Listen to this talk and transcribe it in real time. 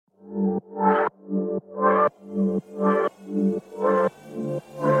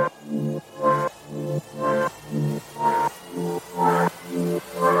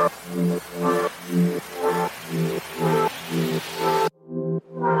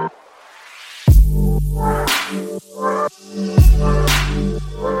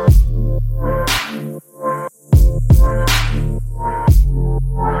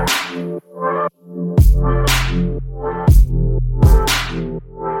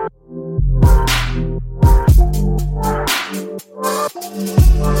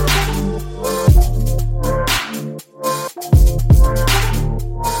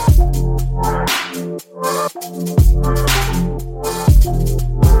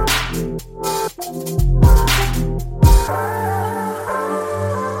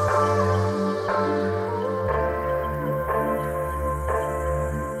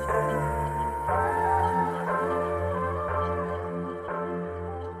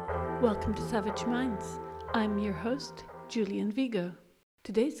Welcome to Savage Minds. I'm your host, Julian Vigo.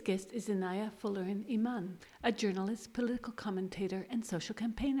 Today's guest is Inaya Folarin Iman, a journalist, political commentator, and social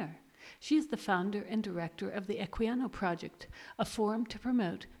campaigner. She is the founder and director of the Equiano Project, a forum to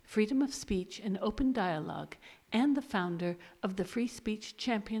promote freedom of speech and open dialogue, and the founder of the Free Speech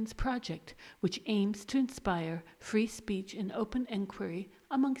Champions Project, which aims to inspire free speech and open inquiry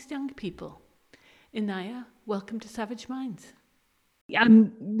amongst young people. Inaya, welcome to Savage Minds.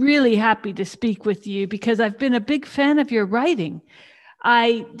 I'm really happy to speak with you because I've been a big fan of your writing.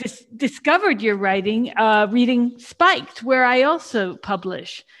 I discovered your writing reading Spiked, where I also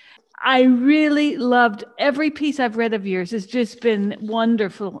publish. I really loved every piece I've read of yours. It's just been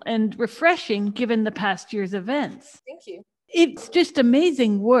wonderful and refreshing given the past year's events. Thank you. It's just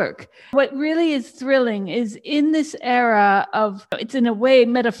amazing work. What really is thrilling is in this era of, it's in a way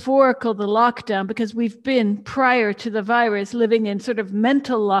metaphorical, the lockdown, because we've been, prior to the virus, living in sort of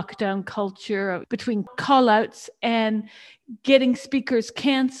mental lockdown culture between call-outs and getting speakers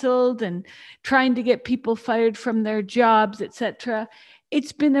canceled and trying to get people fired from their jobs, etc.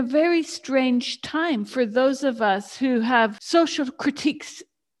 It's been a very strange time for those of us who have social critiques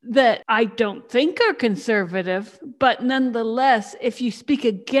that I don't think are conservative, but nonetheless, if you speak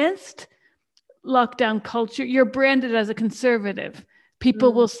against lockdown culture, you're branded as a conservative.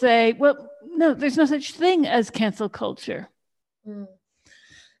 People will say, well, no, there's no such thing as cancel culture.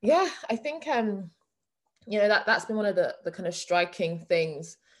 Yeah, I think, that's been one of the kind of striking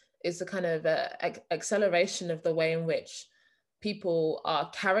things is the kind of acceleration of the way in which people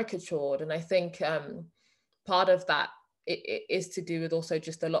are caricatured. And I think part of that it is to do with also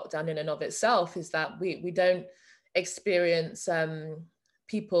just the lockdown in and of itself, is that we don't experience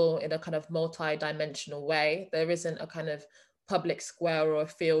people in a kind of multi-dimensional way. There isn't a kind of public square or a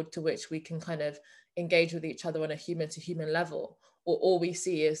field to which we can kind of engage with each other on a human to human level. Or all we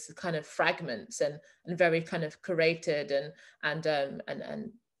see is kind of fragments and very kind of curated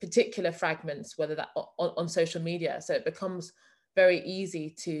and particular fragments, whether that on social media. So it becomes very easy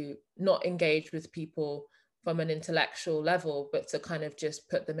to not engage with people from an intellectual level, but to kind of just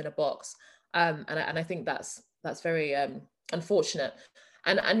put them in a box. And I think that's very unfortunate.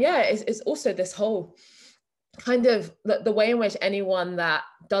 And yeah, it's also this whole kind of the way in which anyone that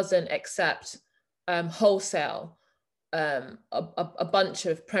doesn't accept wholesale a bunch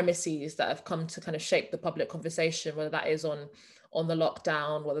of premises that have come to kind of shape the public conversation, whether that is on the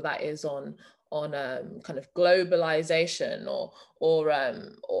lockdown, whether that is on kind of globalization or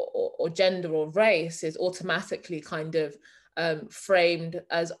gender or race, is automatically kind of framed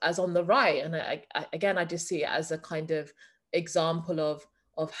as on the right. And I just see it as a kind of example of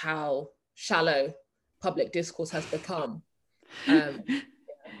how shallow public discourse has become.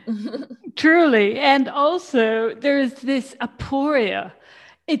 Truly. And also there is this aporia.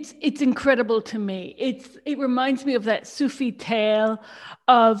 It's incredible to me. It reminds me of that Sufi tale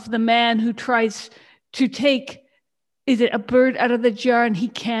of the man who tries to take, is it a bird out of the jar, and he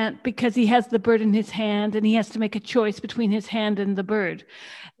can't because he has the bird in his hand and he has to make a choice between his hand and the bird.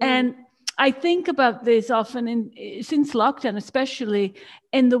 And I think about this often since lockdown, especially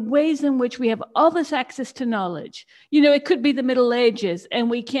in the ways in which we have all this access to knowledge. You know, it could be the Middle Ages and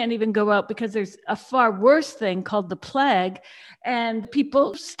we can't even go out because there's a far worse thing called the plague. And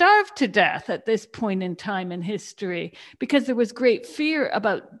people starved to death at this point in time in history because there was great fear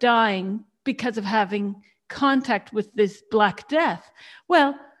about dying because of having contact with this Black Death.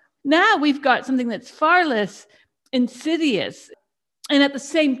 Well, now we've got something that's far less insidious. And at the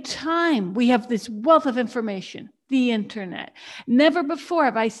same time, we have this wealth of information, the internet. Never before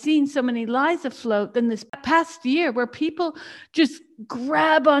have I seen so many lies afloat than this past year, where people just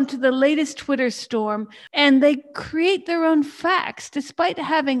grab onto the latest Twitter storm and they create their own facts, despite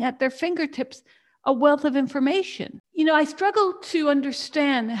having at their fingertips a wealth of information. You know, I struggle to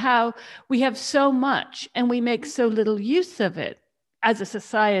understand how we have so much and we make so little use of it as a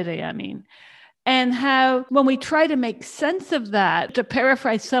society, I mean. And how when we try to make sense of that, to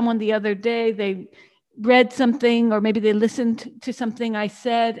paraphrase someone the other day, they read something or maybe they listened to something I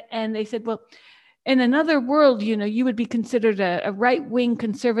said and they said, well, in another world, you know, you would be considered a right-wing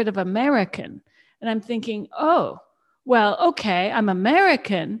conservative American. And I'm thinking, oh, well, okay, I'm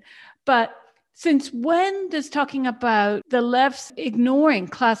American, but since when does talking about the left's ignoring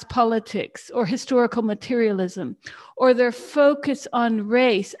class politics or historical materialism or their focus on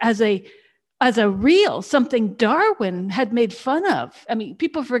race as a real something Darwin had made fun of? I mean,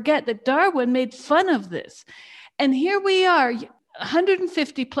 people forget that Darwin made fun of this. And here we are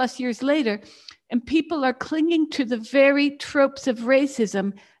 150 plus years later, and people are clinging to the very tropes of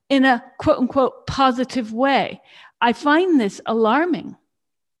racism in a quote unquote positive way. I find this alarming.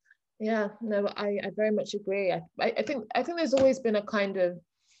 Yeah, no, I very much agree. I think there's always been a kind of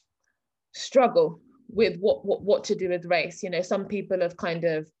struggle with what to do with race. You know, some people have kind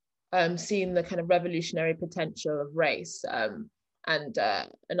of seen the kind of revolutionary potential of race, and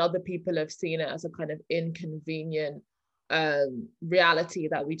other people have seen it as a kind of inconvenient reality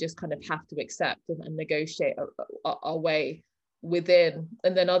that we just kind of have to accept and negotiate our way within.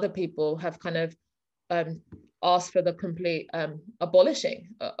 And then other people have kind of asked for the complete abolishing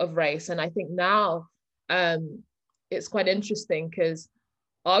of race. And I think now it's quite interesting because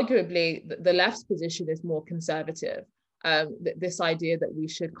arguably the left's position is more conservative. This idea that we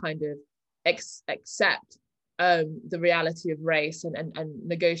should kind of accept the reality of race and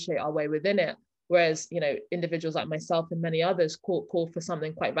negotiate our way within it. Whereas, you know, individuals like myself and many others call for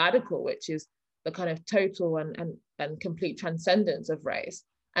something quite radical, which is the kind of total and complete transcendence of race.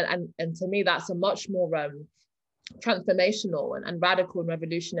 And to me, that's a much more transformational and radical and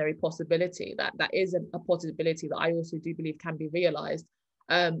revolutionary possibility that is a possibility that I also do believe can be realized,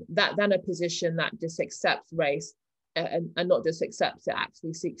 that than a position that just accepts race and not just accepts it,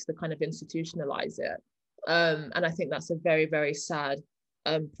 actually seeks to kind of institutionalize it. And I think that's a very, very sad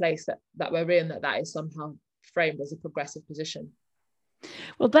place that we're in, that is somehow framed as a progressive position.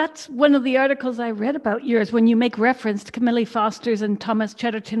 Well, that's one of the articles I read about yours when you make reference to Camille Foster's and Thomas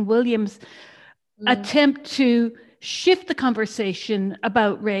Chatterton Williams' attempt to shift the conversation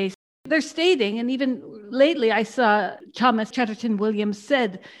about race. They're stating, and even lately I saw Thomas Chatterton Williams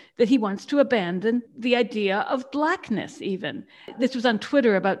said that he wants to abandon the idea of Blackness even. This was on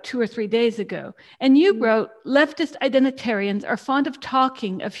Twitter about 2 or 3 days ago. And you wrote, leftist identitarians are fond of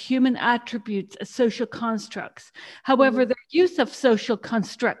talking of human attributes as social constructs. However, their use of social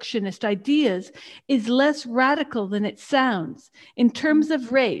constructionist ideas is less radical than it sounds. In terms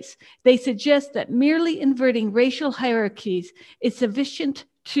of race, they suggest that merely inverting racial hierarchies is sufficient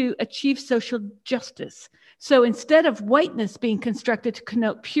to achieve social justice. So instead of whiteness being constructed to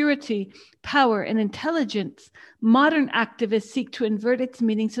connote purity, power, and intelligence, modern activists seek to invert its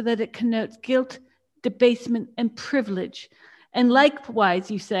meaning so that it connotes guilt, debasement, and privilege. And likewise,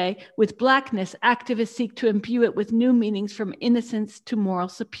 you say, with Blackness, activists seek to imbue it with new meanings from innocence to moral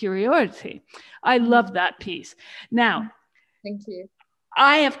superiority. I love that piece. Now, thank you.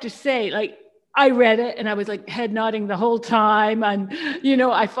 I have to say, like, I read it and I was like head nodding the whole time. And, you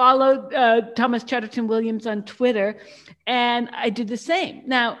know, I followed Thomas Chatterton Williams on Twitter and I did the same.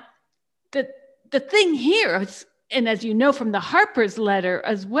 Now, the thing here is, and as you know from the Harper's letter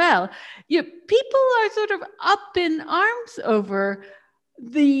as well, people are sort of up in arms over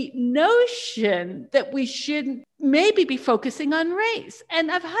the notion that we should maybe be focusing on race.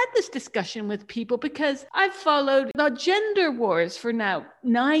 And I've had this discussion with people because I've followed the gender wars for now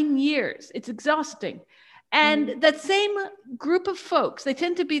 9 years. It's exhausting. And that same group of folks, they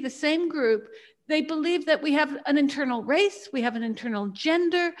tend to be the same group. They believe that we have an internal race, we have an internal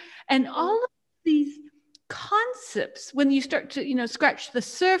gender, and all of these concepts, when you start to, scratch the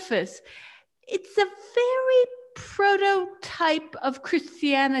surface, it's a very prototype of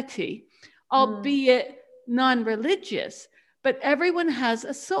Christianity, albeit non-religious, but everyone has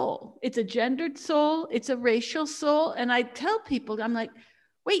a soul. It's a gendered soul, it's a racial soul. And I tell people, I'm like,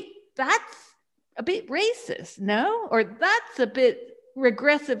 wait, that's a bit racist, no? Or that's a bit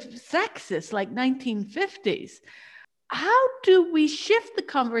regressive sexist, like 1950s. How do we shift the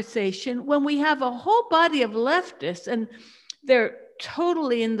conversation when we have a whole body of leftists and they're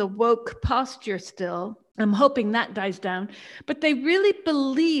totally in the woke posture still? I'm hoping that dies down, but they really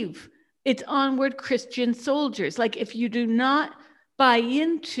believe it's onward Christian soldiers. Like if you do not buy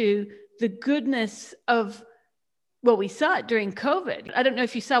into the goodness of, well, we saw it during COVID. I don't know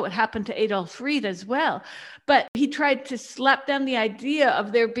if you saw what happened to Adolf Reed as well, but he tried to slap down the idea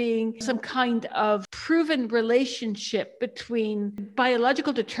of there being some kind of proven relationship between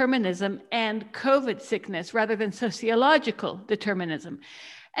biological determinism and COVID sickness rather than sociological determinism.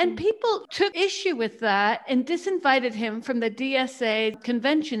 And people took issue with that and disinvited him from the DSA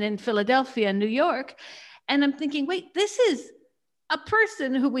convention in Philadelphia, New York. And I'm thinking, wait, this is a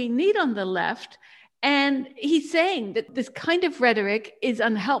person who we need on the left. And he's saying that this kind of rhetoric is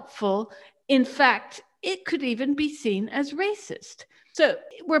unhelpful. In fact, it could even be seen as racist. So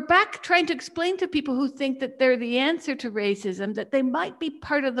we're back trying to explain to people who think that they're the answer to racism, that they might be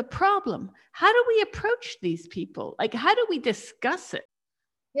part of the problem. How do we approach these people? Like, how do we discuss it?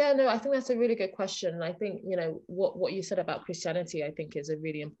 Yeah, no, I think that's a really good question. I think, what you said about Christianity, I think is a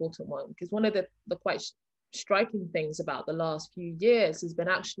really important one, because one of the quite striking things about the last few years has been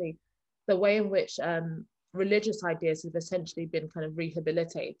actually the way in which religious ideas have essentially been kind of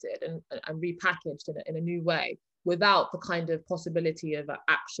rehabilitated and repackaged in a new way. without the kind of possibility of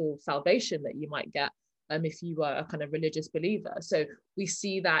actual salvation that you might get if you were a kind of religious believer. So we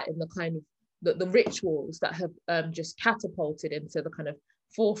see that in the kind of the rituals that have just catapulted into the kind of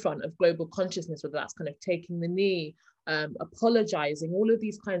forefront of global consciousness, whether that's kind of taking the knee, apologizing, all of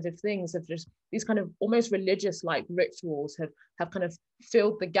these kinds of things have just, these kind of almost religious like rituals have kind of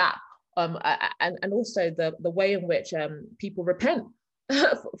filled the gap, and also the way in which people repent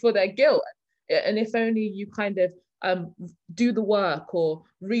for their guilt. And if only you kind of do the work or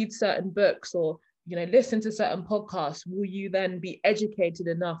read certain books or listen to certain podcasts, will you then be educated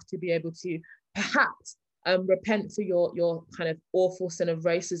enough to be able to perhaps repent for your kind of awful sin of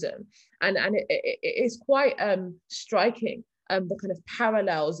racism? And it is quite striking, the kind of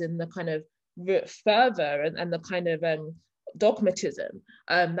parallels in the kind of fervor and the kind of dogmatism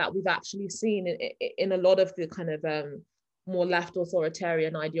that we've actually seen in a lot of the kind of more left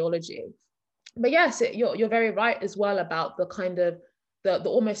authoritarian ideology. But yes, you're very right as well about the kind of the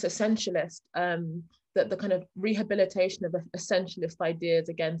almost essentialist, the kind of rehabilitation of essentialist ideas,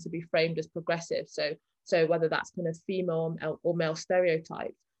 again, to be framed as progressive. So whether that's kind of female or male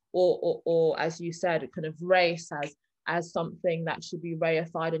stereotypes, or as you said, kind of race as something that should be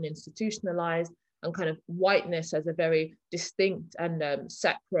reified and institutionalized, and kind of whiteness as a very distinct and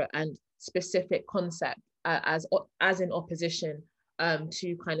separate and specific concept, as in opposition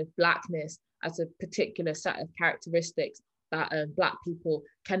to kind of blackness as a particular set of characteristics that Black people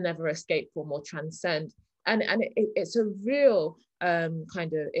can never escape from or transcend. And it's a real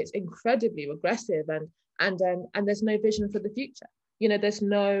kind of, it's incredibly regressive, and there's no vision for the future.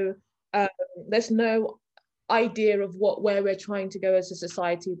 There's no idea of where we're trying to go as a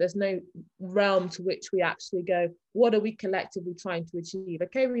society. There's no realm to which we actually go, what are we collectively trying to achieve?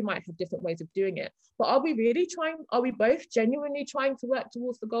 Okay, we might have different ways of doing it, but are we both genuinely trying to work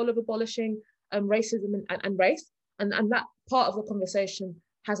towards the goal of abolishing racism and race? And that part of the conversation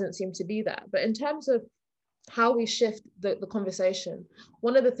hasn't seemed to be there. But in terms of how we shift the conversation,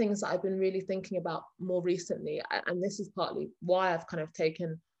 one of the things that I've been really thinking about more recently, and this is partly why I've kind of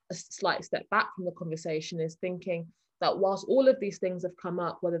taken a slight step back from the conversation, is thinking that whilst all of these things have come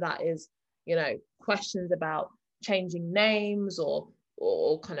up, whether that is, questions about changing names or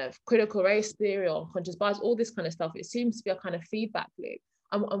kind of critical race theory or unconscious bias, all this kind of stuff, it seems to be a kind of feedback loop.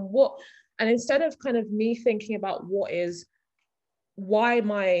 And instead of kind of me thinking about why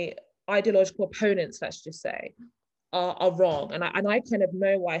my ideological opponents, let's just say, are wrong, and I kind of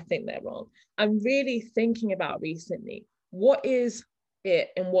know why I think they're wrong, I'm really thinking about recently, what is it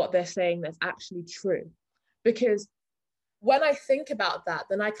in what they're saying that's actually true? Because when I think about that,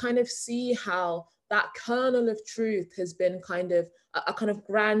 then I kind of see how that kernel of truth has been kind of a kind of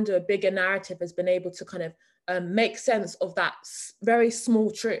grander, bigger narrative has been able to kind of make sense of that very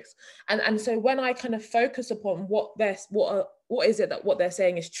small truth. And so when I kind of focus upon what is it that what they're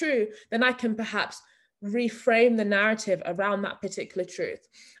saying is true, then I can perhaps reframe the narrative around that particular truth.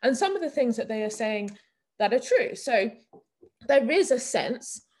 And some of the things that they are saying that are true. So there is a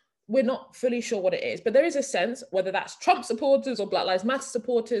sense, we're not fully sure what it is, but there is a sense, whether that's Trump supporters or Black Lives Matter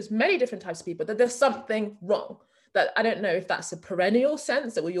supporters, many different types of people, that there's something wrong. That I don't know if that's a perennial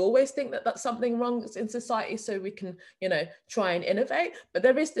sense that we always think that that's something wrong in society, so we can, try and innovate. But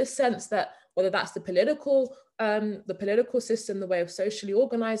there is this sense that whether that's the political system, the way of socially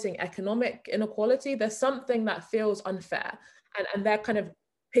organizing, economic inequality, there's something that feels unfair, and they're kind of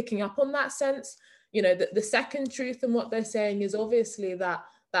picking up on that sense. The second truth in what they're saying is obviously that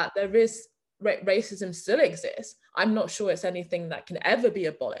there is racism still exists. I'm not sure it's anything that can ever be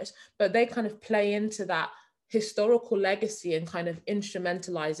abolished, but they kind of play into that historical legacy and kind of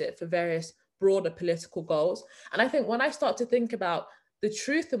instrumentalize it for various broader political goals. And I think when I start to think about the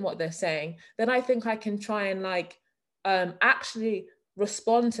truth in what they're saying, then I think I can try and actually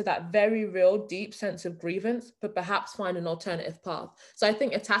respond to that very real deep sense of grievance, but perhaps find an alternative path. So I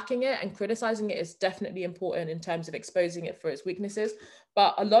think attacking it and criticizing it is definitely important in terms of exposing it for its weaknesses.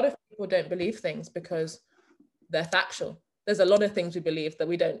 But a lot of people don't believe things because they're factual. There's a lot of things we believe that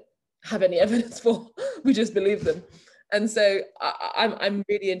we don't have any evidence for. We just believe them. And so I'm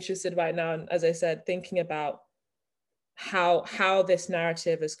really interested right now, and as I said, thinking about how this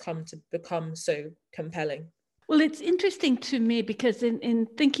narrative has come to become so compelling. Well, it's interesting to me because in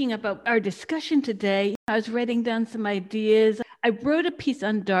thinking about our discussion today, I was writing down some ideas. I wrote a piece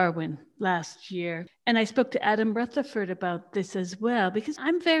on Darwin last year, and I spoke to Adam Rutherford about this as well, because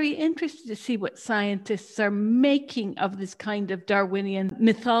I'm very interested to see what scientists are making of this kind of Darwinian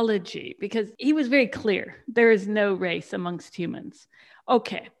mythology, because he was very clear. There is no race amongst humans.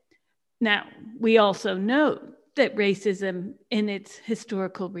 Okay. Now, we also know that racism in its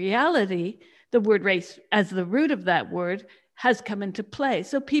historical reality the word race as the root of that word has come into play.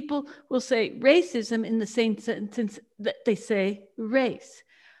 So people will say racism in the same sentence that they say race.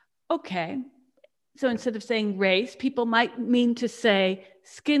 Okay. So instead of saying race, people might mean to say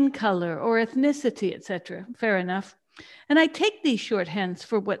skin color or ethnicity, etc. Fair enough. And I take these shorthands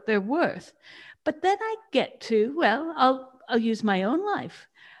for what they're worth. But then I get to, well, I'll use my own life.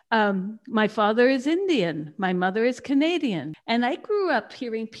 My father is Indian. My mother is Canadian. And I grew up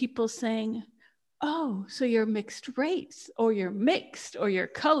hearing people saying, oh, so you're mixed race, or you're mixed, or you're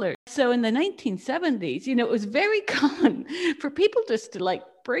colored. So in the 1970s, it was very common for people just to like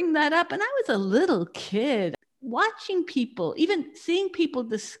bring that up. And I was a little kid watching people, even seeing people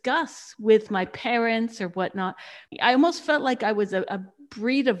discuss with my parents or whatnot. I almost felt like I was a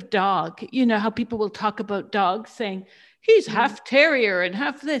breed of dog. You know how people will talk about dogs saying, he's half terrier and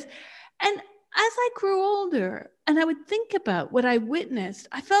half this. And as I grew older and I would think about what I witnessed,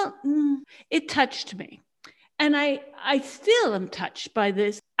 I felt it touched me. And I still am touched by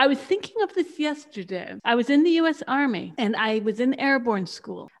this. I was thinking of this yesterday. I was in the US Army and I was in airborne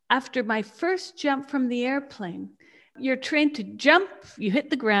school. After my first jump from the airplane, you're trained to jump, you hit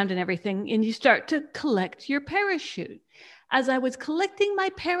the ground and everything, and you start to collect your parachute. As I was collecting my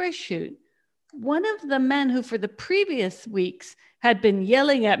parachute, one of the men who for the previous weeks had been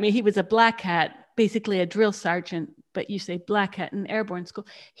yelling at me, he was a black hat, basically a drill sergeant, but you say black hat in airborne school.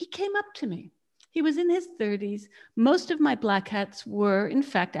 He came up to me. He was in his 30s. Most of my black hats were, in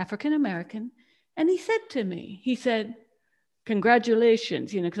fact, African-American. And he said to me, he said,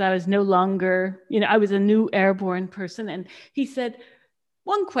 congratulations, because I was no longer, I was a new airborne person. And he said,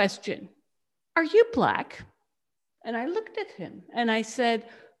 one question, are you black? And I looked at him and I said,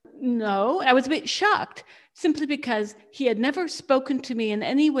 no. I was a bit shocked simply because he had never spoken to me in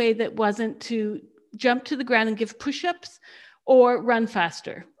any way that wasn't to jump to the ground and give push-ups or run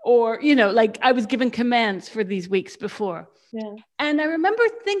faster, or, like I was given commands for these weeks before. Yeah. And I remember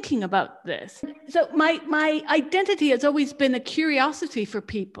thinking about this. So my identity has always been a curiosity for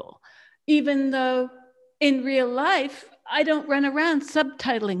people, even though in real life, I don't run around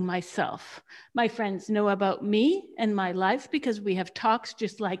subtitling myself. My friends know about me and my life because we have talks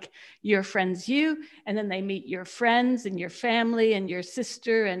just like your friends you, and then they meet your friends and your family and your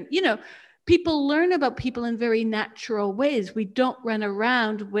sister. And, people learn about people in very natural ways. We don't run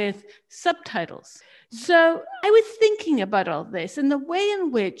around with subtitles. So I was thinking about all this and the way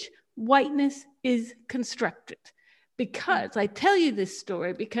in which whiteness is constructed. Because I tell you this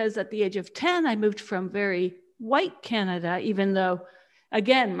story because at the age of 10, I moved from very white Canada, even though,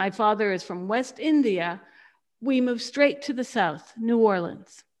 again, my father is from West India. We moved straight to the South, New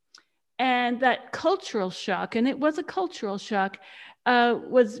Orleans. And that cultural shock, and it was a cultural shock,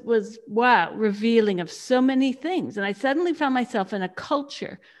 was wow, revealing of so many things. And I suddenly found myself in a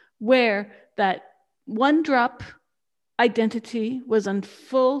culture where that one drop identity was on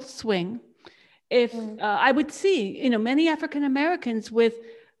full swing. If I would see, many African Americans with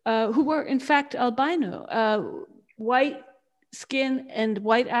who were in fact albino, white skin and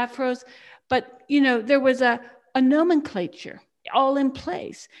white afros, but there was a nomenclature all in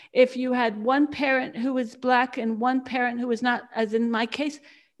place. If you had one parent who was black and one parent who was not, as in my case,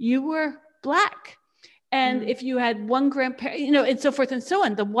 you were black. And if you had one grandparent, and so forth and so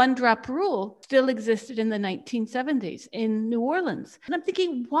on, the one drop rule still existed in the 1970s in New Orleans. And I'm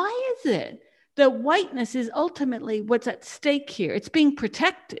thinking, why is it that whiteness is ultimately what's at stake here? It's being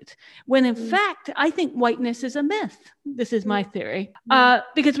protected, when in fact, I think whiteness is a myth. This is my theory.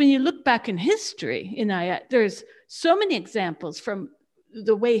 Because when you look back in history, Inaya, there's so many examples from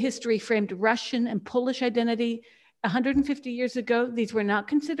the way history framed Russian and Polish identity 150 years ago. These were not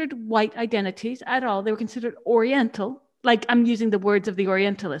considered white identities at all. They were considered Oriental. Like, I'm using the words of the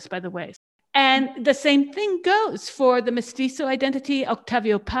Orientalists, by the way. And the same thing goes for the mestizo identity.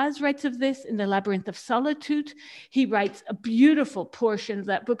 Octavio Paz writes of this in The Labyrinth of Solitude. He writes a beautiful portion.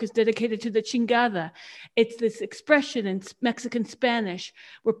 That book is dedicated to the chingada. It's this expression in Mexican Spanish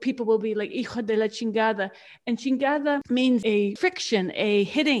where people will be like, hijo de la chingada. And chingada means a friction, a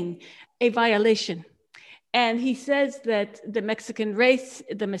hitting, a violation. And he says that the Mexican race,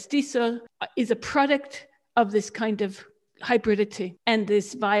 the mestizo, is a product of this kind of hybridity and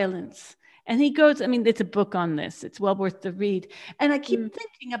this violence. And he goes, it's a book on this. It's well worth the read. And I keep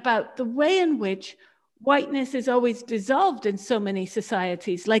thinking about the way in which whiteness is always dissolved in so many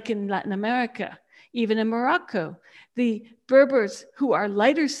societies, like in Latin America, even in Morocco. The Berbers, who are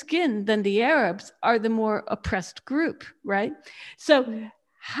lighter skinned than the Arabs, are the more oppressed group, right? So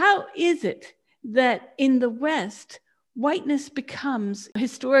how is it that in the West, whiteness becomes,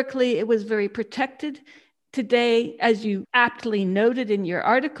 historically, it was very protected, today, as you aptly noted in your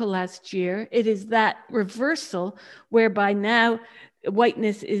article last year, it is that reversal whereby now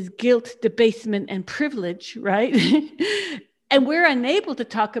whiteness is guilt, debasement, and privilege, right? And we're unable to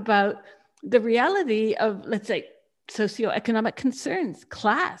talk about the reality of, let's say, socioeconomic concerns,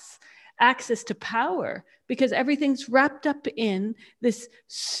 class, access to power, because everything's wrapped up in this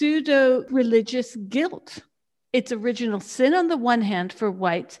pseudo-religious guilt. It's original sin on the one hand for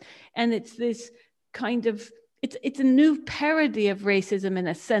whites, and it's this kind of, it's a new parody of racism in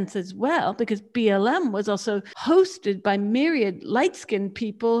a sense as well, because BLM was also hosted by myriad light-skinned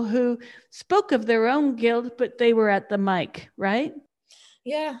people who spoke of their own guilt, but they were at the mic, right?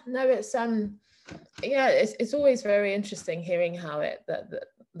 Yeah, no, it's it's always very interesting hearing how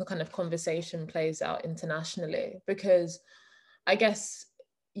the kind of conversation plays out internationally, because I guess,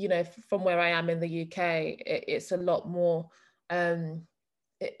 you know, from where I am in the UK, it's a lot more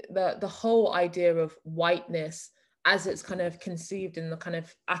the whole idea of whiteness as it's kind of conceived in the kind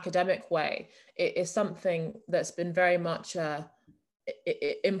of academic way, it is something that's been very much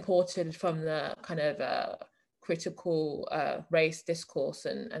imported from the kind of critical race discourse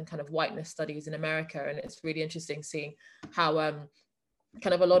and kind of whiteness studies in America. And it's really interesting seeing how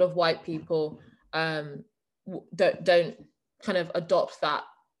kind of a lot of white people don't kind of adopt that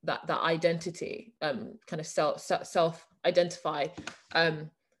identity, kind of self identify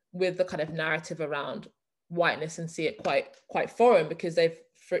with the kind of narrative around whiteness and see it quite foreign, because they've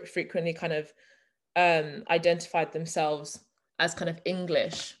frequently kind of identified themselves as kind of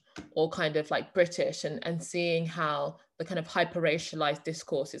English or kind of like British, and seeing how the kind of hyper-racialized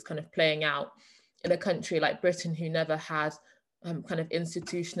discourse is kind of playing out in a country like Britain, who never had kind of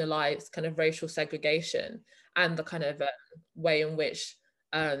institutionalized kind of racial segregation, and the kind of way in which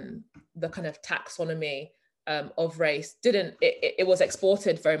the kind of taxonomy of race it was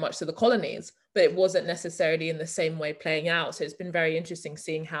exported very much to the colonies, but it wasn't necessarily in the same way playing out. So it's been very interesting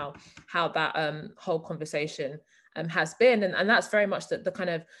seeing how that whole conversation has been, and that's very much the kind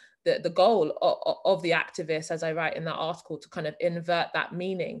of the goal of the activists, as I write in that article, to kind of invert that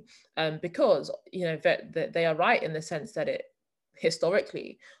meaning, because, you know, they are right in the sense that it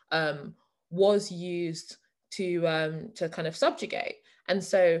historically was used to kind of subjugate. And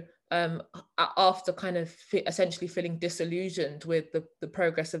so after kind of essentially feeling disillusioned with the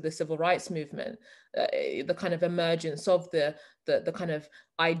progress of the civil rights movement, the kind of emergence of the kind of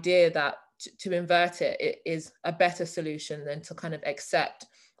idea that to invert it is a better solution than to kind of accept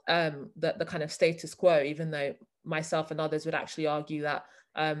the kind of status quo, even though myself and others would actually argue that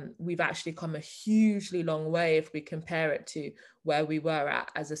we've actually come a hugely long way if we compare it to where we were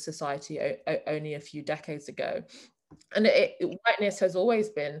at as a society only a few decades ago. And whiteness has always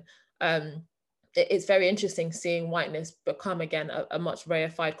been, it's very interesting seeing whiteness become again a much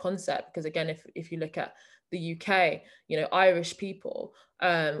reified concept, because again, if you look at the UK, you know, Irish people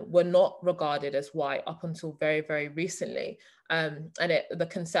were not regarded as white up until very, very recently. And the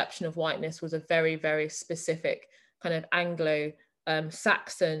conception of whiteness was a very, very specific kind of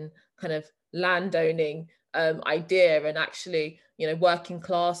Anglo-Saxon kind of landowning idea. And actually, you know, working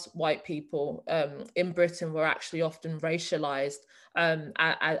class white people in Britain were actually often racialized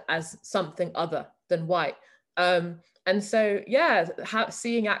as something other than white. And so, yeah,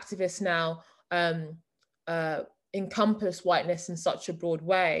 seeing activists now encompass whiteness in such a broad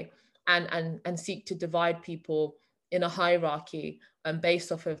way and seek to divide people in a hierarchy based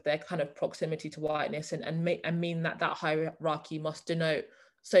off of their kind of proximity to whiteness, and mean that hierarchy must denote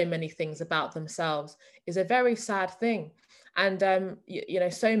so many things about themselves, is a very sad thing. And you know,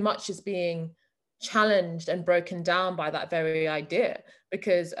 so much is being challenged and broken down by that very idea,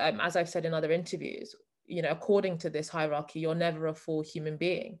 because as I've said in other interviews, you know, according to this hierarchy, you're never a full human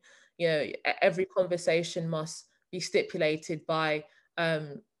being. You know, every conversation must be stipulated by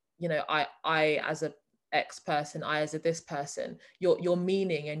you know, I as a X person, I as a this person, your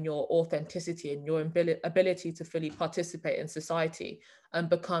meaning and your authenticity and your ability to fully participate in society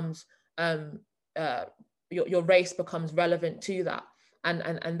becomes your race becomes relevant to that,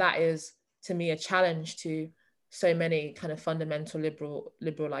 and that is, to me, a challenge to so many kind of fundamental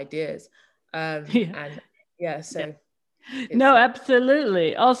liberal ideas. And yeah, so no,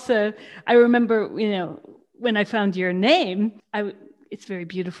 absolutely. Also, I remember, you know, when I found your name, it's a very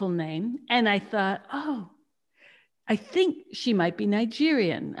beautiful name, and I thought, oh, I think she might be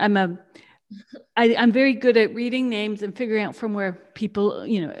Nigerian. I'm very good at reading names and figuring out from where people,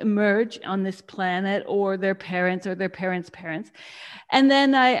 you know, emerge on this planet, or their parents or their parents' parents. And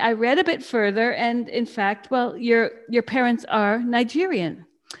then I read a bit further, and in fact, well, your parents are Nigerian.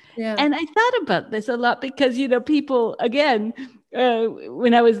 Yeah. And I thought about this a lot because, you know, people, again,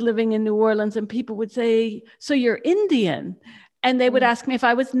 when I was living in New Orleans, and people would say, "So you're Indian?" And they would ask me if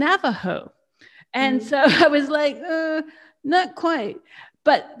I was Navajo. And so I was like, not quite.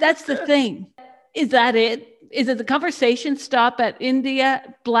 But that's the thing. Is that it? Is it the conversation stop at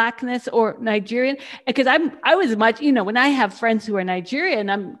India, Blackness, or Nigerian? Because I was much, when I have friends who are Nigerian,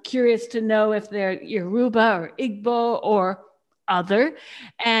 I'm curious to know if they're Yoruba or Igbo or other.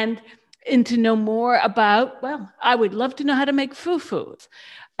 And to know more about, well, I would love to know how to make fufu.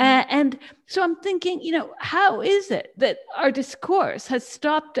 And so I'm thinking, how is it that our discourse has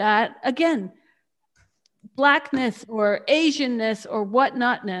stopped at, again, Blackness or Asianness or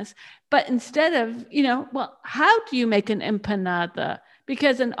whatnotness, but instead of, well, how do you make an empanada?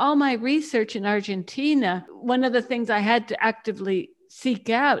 Because in all my research in Argentina, one of the things I had to actively seek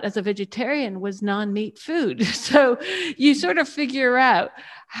out as a vegetarian was non-meat food. So you sort of figure out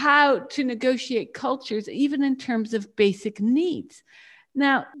how to negotiate cultures, even in terms of basic needs.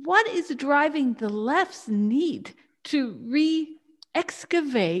 Now, what is driving the left's need to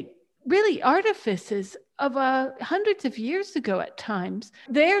re-excavate really artifices of hundreds of years ago at times,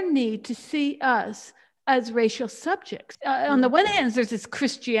 their need to see us as racial subjects? On the one hand, there's this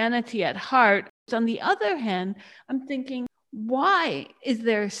Christianity at heart. On the other hand, I'm thinking, why is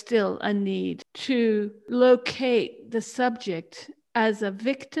there still a need to locate the subject as a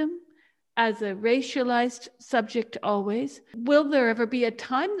victim, as a racialized subject always? Will there ever be a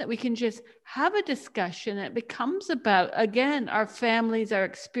time that we can just have a discussion? It becomes about, again, our families, our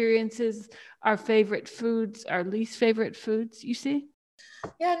experiences, our favorite foods, our least favorite foods, you see?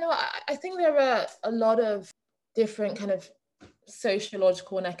 Yeah, no, I think there are a lot of different kind of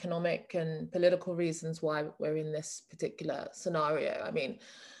sociological and economic and political reasons why we're in this particular scenario. I mean,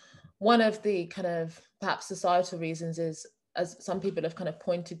 one of the kind of perhaps societal reasons is, as some people have kind of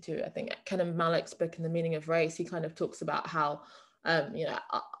pointed to, I think Kenan Malik's book In the Meaning of Race, he kind of talks about how,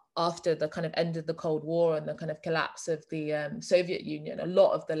 after the kind of end of the Cold War and the kind of collapse of the Soviet Union, a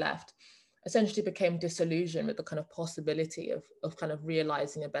lot of the left essentially became disillusioned with the kind of possibility of kind of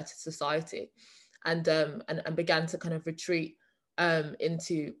realizing a better society, and began to kind of retreat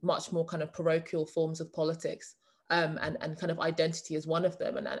into much more kind of parochial forms of politics, and kind of identity is one of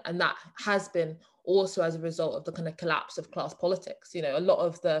them. And that has been also as a result of the kind of collapse of class politics. A lot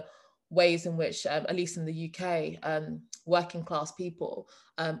of the ways in which, at least in the UK, working class people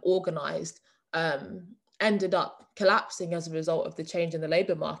organized ended up collapsing as a result of the change in the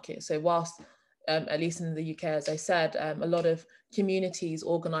labour market. So whilst, at least in the UK, as I said, a lot of communities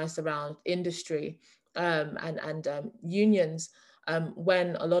organised around industry and unions,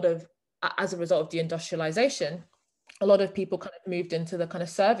 when as a result of deindustrialisation, a lot of people kind of moved into the kind of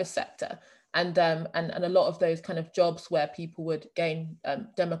service sector. And a lot of those kind of jobs where people would gain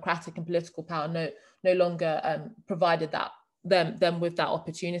democratic and political power no longer provided them with that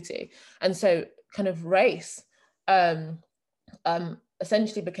opportunity. And so kind of race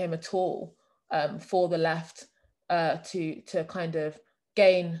essentially became a tool for the left to kind of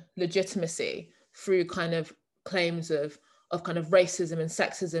gain legitimacy through kind of claims of kind of racism and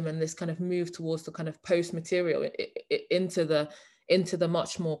sexism, and this kind of move towards the kind of post material into the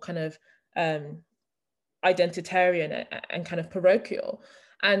much more kind of identitarian and kind of parochial.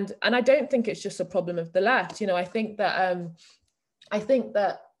 And I don't think it's just a problem of the left. I think that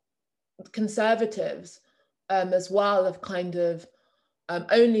conservatives as well have kind of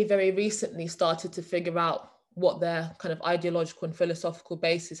only very recently started to figure out what their kind of ideological and philosophical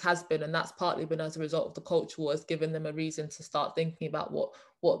basis has been, and that's partly been as a result of the culture wars, given them a reason to start thinking about what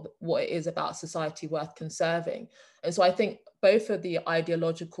it is about society worth conserving. And so I think both of the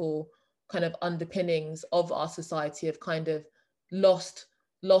ideological kind of underpinnings of our society have kind of lost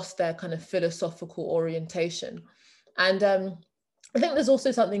their kind of philosophical orientation. And I think there's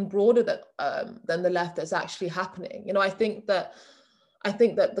also something broader than the left that's actually happening. I think that I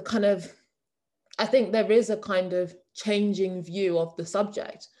think there is a kind of changing view of the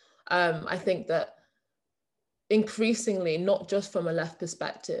subject. I think that increasingly, not just from a left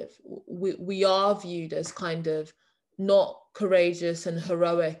perspective, we are viewed as kind of not courageous and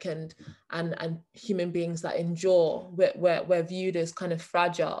heroic and human beings that endure. We're viewed as kind of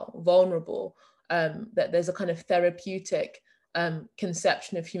fragile, vulnerable, that there's a kind of therapeutic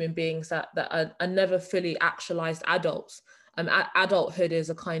conception of human beings that are never fully actualized adults. Adulthood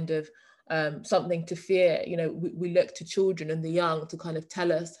is a kind of something to fear. We look to children and the young to kind of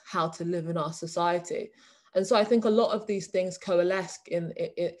tell us how to live in our society. And so I think a lot of these things coalesce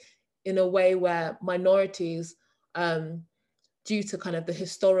in a way where minorities, due to kind of the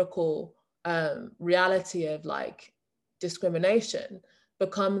historical reality of like discrimination,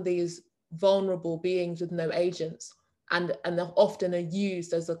 become these vulnerable beings with no agents. and they often are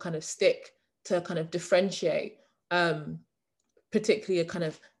used as a kind of stick to kind of differentiate, particularly a kind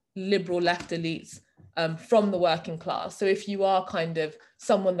of liberal left elites from the working class. So if you are kind of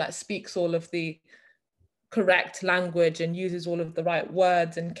someone that speaks all of the correct language and uses all of the right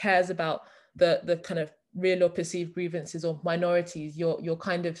words and cares about the kind of real or perceived grievances of minorities, you're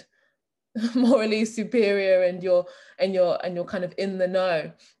kind of morally superior, and you're kind of in the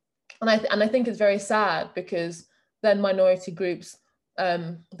know. And I think it's very sad, because then minority groups,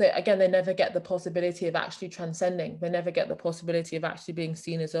 they never get the possibility of actually transcending. They never get the possibility of actually being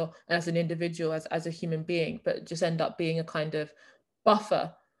seen as an individual, as a human being, but just end up being a kind of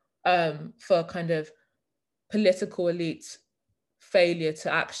buffer for kind of political elites' failure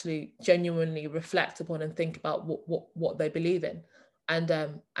to actually genuinely reflect upon and think about what they believe in,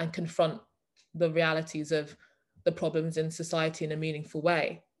 and confront the realities of the problems in society in a meaningful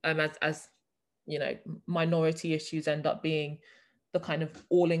way. As you know, minority issues end up being the kind of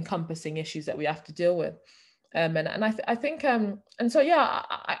all-encompassing issues that we have to deal with. And I think and so yeah,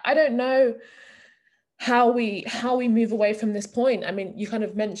 I don't know how we move away from this point. I mean, you kind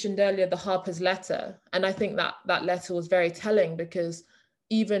of mentioned earlier the Harper's letter, and I think that letter was very telling, because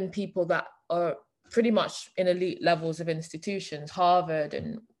even people that are pretty much in elite levels of institutions, Harvard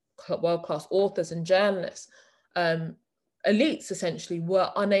and world-class authors and journalists, elites essentially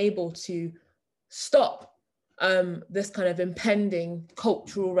were unable to stop this kind of impending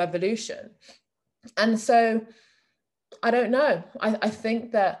cultural revolution. And so I don't know. I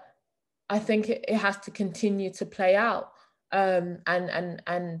think it has to continue to play out. But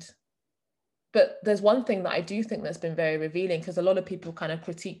there's one thing that I do think that's been very revealing, because a lot of people kind of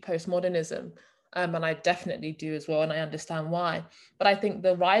critique postmodernism, and I definitely do as well, and I understand why. But I think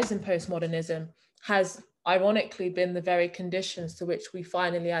the rise in postmodernism has ironically been the very conditions to which we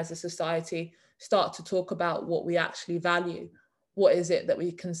finally, as a society, start to talk about what we actually value. What is it that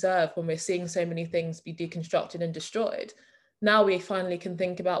we conserve when we're seeing so many things be deconstructed and destroyed? Now we finally can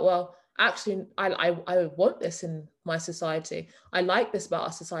think about, well, actually, I want this in my society. I like this about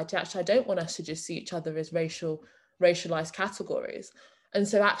our society. Actually, I don't want us to just see each other as racialized categories. And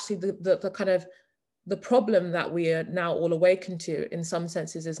so actually the kind of the problem that we are now all awakened to, in some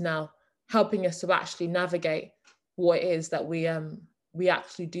senses, is now helping us to actually navigate what it is that we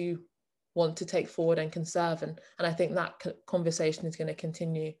actually do want to take forward and conserve. And I think that conversation is going to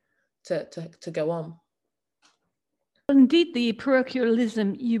continue to go on. Indeed, the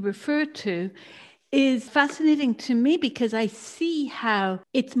parochialism you refer to is fascinating to me, because I see how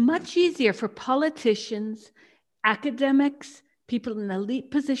it's much easier for politicians, academics, people in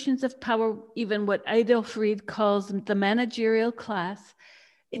elite positions of power, even what Adolf Reed calls the managerial class.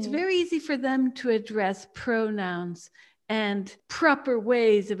 It's very easy for them to address pronouns and proper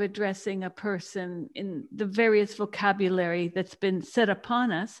ways of addressing a person in the various vocabulary that's been set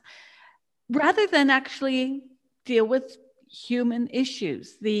upon us, rather than actually deal with human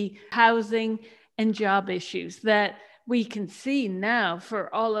issues, the housing and job issues that we can see now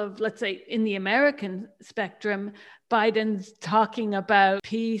for all of, let's say, in the American spectrum. Biden's talking about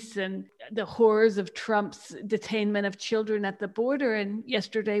peace and the horrors of Trump's detainment of children at the border. And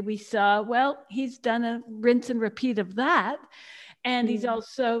yesterday we saw, well, he's done a rinse and repeat of that. And he's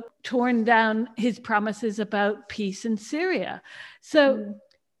also torn down his promises about peace in Syria. So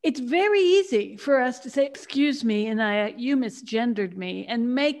it's very easy for us to say, excuse me, and you misgendered me,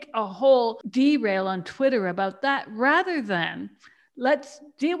 and make a whole derail on Twitter about that, rather than let's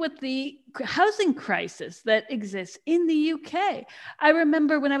deal with the housing crisis that exists in the UK. I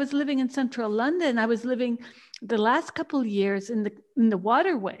remember when I was living in central London, I was living the last couple of years in the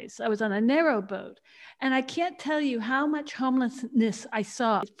waterways. I was on a narrowboat, and I can't tell you how much homelessness I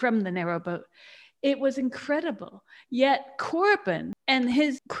saw from the narrowboat. It was incredible. Yet Corbyn and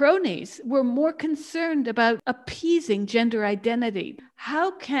his cronies were more concerned about appeasing gender identity.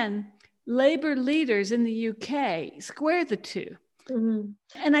 How can Labour leaders in the UK square the two? And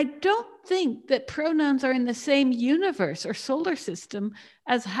I don't think that pronouns are in the same universe or solar system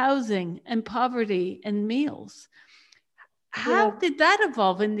as housing and poverty and meals. How did that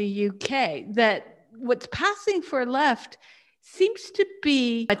evolve in the UK, that what's passing for left seems to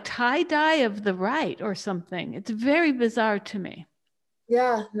be a tie-dye of the right or something? It's very bizarre to me.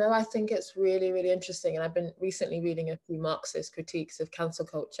 Yeah, no, I think it's really, really interesting. And I've been recently reading a few Marxist critiques of cancel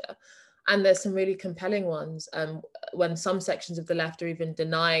culture. And there's some really compelling ones when some sections of the left are even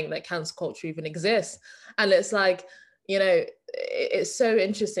denying that cancel culture even exists. And it's like, you know, it's so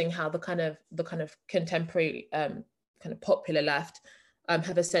interesting how the kind of contemporary kind of popular left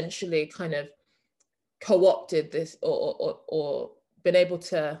have essentially kind of co-opted this or been able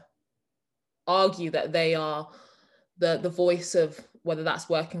to argue that they are the voice of whether that's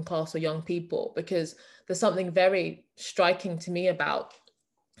working class or young people, because there's something very striking to me about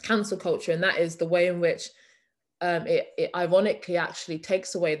cancel culture, and that is the way in which it ironically actually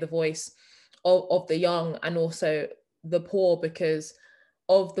takes away the voice of the young and also the poor, because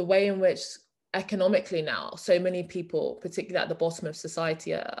of the way in which economically now so many people, particularly at the bottom of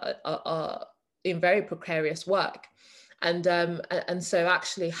society, are in very precarious work. And so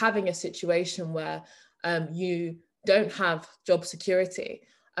actually having a situation where you don't have job security,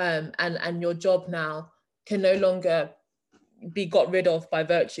 and your job now can no longer be got rid of by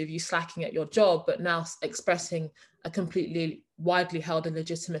virtue of you slacking at your job, but now expressing a completely widely held and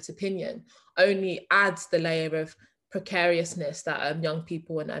legitimate opinion, only adds the layer of precariousness that young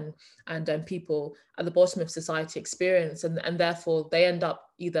people and people at the bottom of society experience, and therefore they end up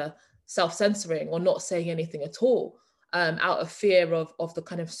either self-censoring or not saying anything at all, out of fear of the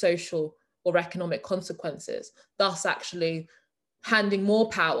kind of social or economic consequences, thus actually handing more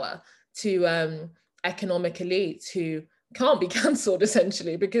power to economic elites who can't be cancelled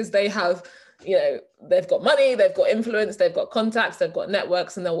essentially because they have, they've got money, they've got influence, they've got contacts, they've got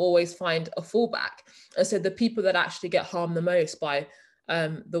networks, and they'll always find a fallback. And so the people that actually get harmed the most by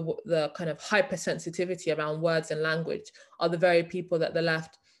the kind of hypersensitivity around words and language are the very people that the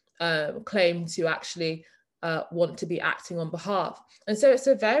left claim to actually want to be acting on behalf. And so it's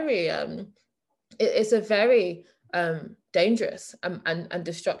a very dangerous and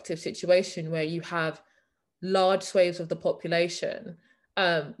destructive situation where you have large swathes of the population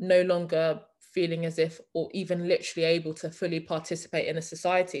no longer feeling as if, or even literally able to fully participate in a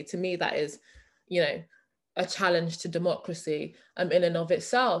society. To me, that is, a challenge to democracy in and of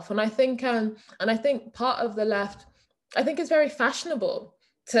itself. And I think part of the left, I think it's very fashionable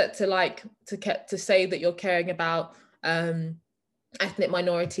to say that you're caring about ethnic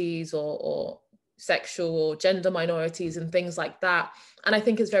minorities or sexual or gender minorities and things like that. And I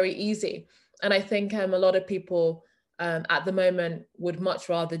think it's very easy. And I think a lot of people at the moment would much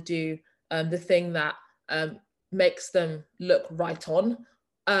rather do the thing that makes them look right on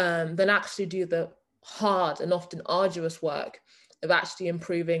than actually do the hard and often arduous work of actually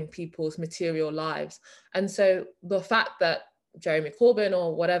improving people's material lives. And so the fact that Jeremy Corbyn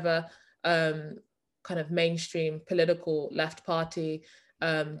or whatever kind of mainstream political left party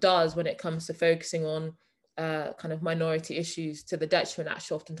does when it comes to focusing on kind of minority issues to the detriment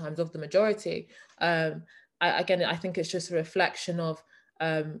actually oftentimes of the majority, I think it's just a reflection of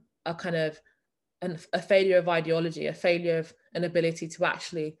a kind of a failure of ideology, a failure of an ability to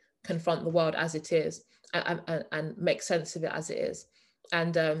actually confront the world as it is and make sense of it as it is.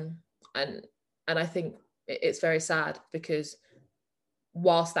 And I think it's very sad, because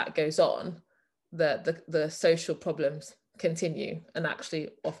whilst that goes on, the social problems continue and actually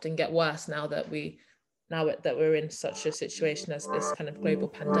often get worse now that we're in such a situation as this kind of global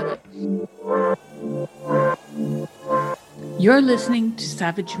pandemic. You're listening to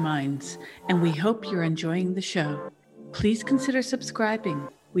Savage Minds, and we hope you're enjoying the show. Please consider subscribing.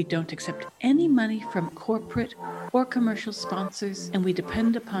 We don't accept any money from corporate or commercial sponsors, and we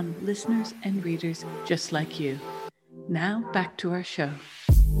depend upon listeners and readers just like you. Now, back to our show.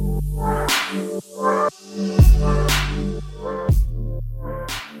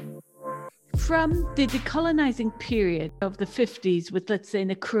 From the decolonizing period of the 50s with, let's say,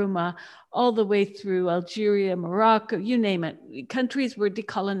 Nkrumah, all the way through Algeria, Morocco, you name it, countries were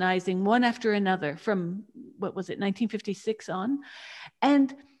decolonizing one after another from, 1956 on.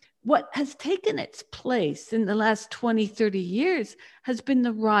 And what has taken its place in the last 20, 30 years has been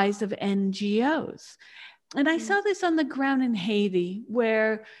the rise of NGOs. And I saw this on the ground in Haiti,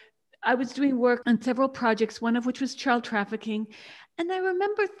 where I was doing work on several projects, one of which was child trafficking. And I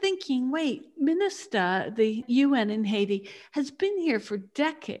remember thinking, wait, MINUSTAH, the UN in Haiti, has been here for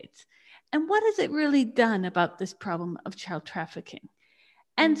decades. And what has it really done about this problem of child trafficking?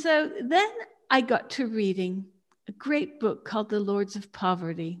 And so then I got to reading a great book called The Lords of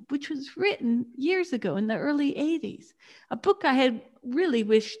Poverty, which was written years ago in the early 80s, a book I had really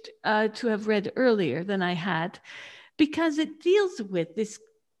wished to have read earlier than I had, because it deals with this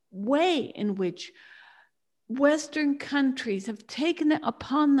way in which Western countries have taken it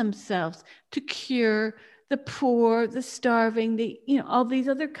upon themselves to cure the poor, the starving, all these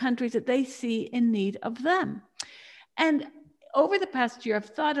other countries that they see in need of them. And over the past year, I've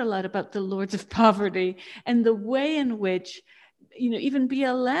thought a lot about the Lords of Poverty and the way in which, even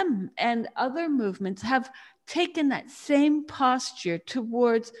BLM and other movements have taken that same posture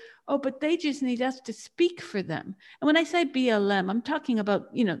towards, oh, but they just need us to speak for them. And when I say BLM, I'm talking about,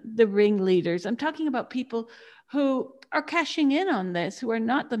 you know, the ringleaders. I'm talking about people who are cashing in on this, who are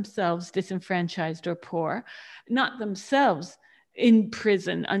not themselves disenfranchised or poor, not themselves in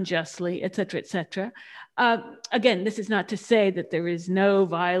prison unjustly, et cetera, et cetera. Again, this is not to say that there is no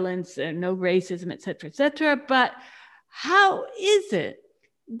violence and no racism, et cetera, but how is it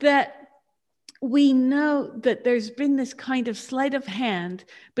that we know that there's been this kind of sleight of hand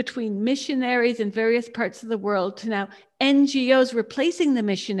between missionaries in various parts of the world to now NGOs replacing the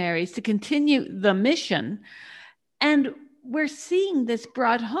missionaries to continue the mission? And we're seeing this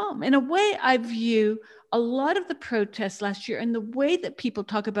brought home. In a way, I view a lot of the protests last year and the way that people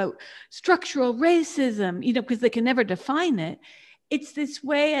talk about structural racism, you know, because they can never define it. It's this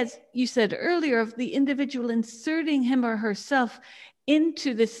way, as you said earlier, of the individual inserting him or herself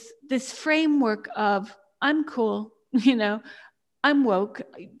into this framework of, I'm cool, you know, I'm woke,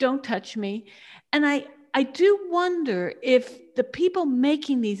 don't touch me. And I do wonder if the people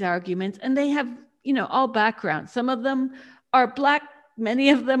making these arguments, and they have, you know, all backgrounds, some of them are Black,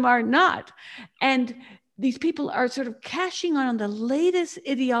 many of them are not. And these people are sort of cashing on the latest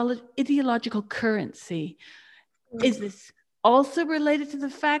ideological currency. Is this also related to the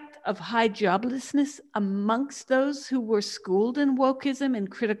fact of high joblessness amongst those who were schooled in wokeism and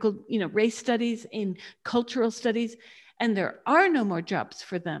critical, you know, race studies, in cultural studies, and there are no more jobs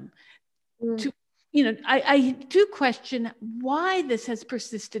for them? To, you know, I do question why this has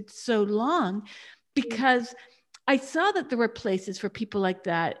persisted so long, because I saw that there were places for people like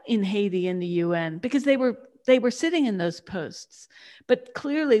that in Haiti and the UN, because they were sitting in those posts. But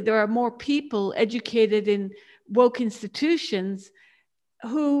clearly there are more people educated in woke institutions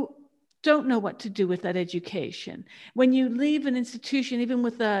who don't know what to do with that education. When you leave an institution, even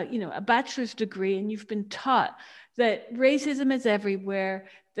with a, you know, a bachelor's degree, and you've been taught that racism is everywhere,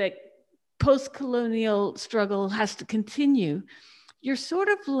 that post-colonial struggle has to continue, you're sort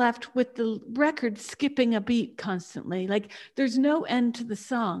of left with the record skipping a beat constantly. Like there's no end to the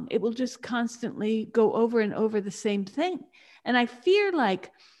song. It will just constantly go over and over the same thing. And I fear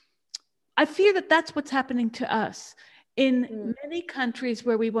that that's what's happening to us. In many countries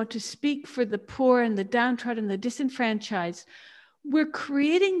where we want to speak for the poor and the downtrodden, the disenfranchised, we're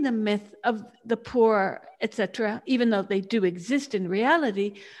creating the myth of the poor, etc., even though they do exist in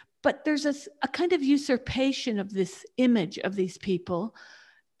reality. But there's a kind of usurpation of this image of these people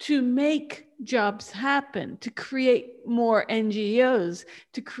to make jobs happen, to create more NGOs,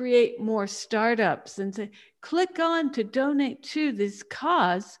 to create more startups, and to click on to donate to this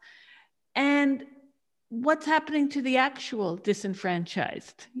cause. And what's happening to the actual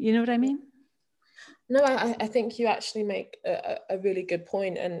disenfranchised? You know what I mean? No, I think you actually make a really good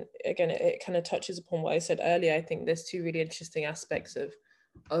point. And again, it kind of touches upon what I said earlier. I think there's two really interesting aspects of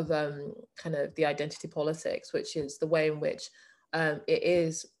kind of the identity politics, which is the way in which it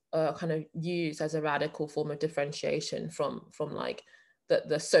is kind of used as a radical form of differentiation from like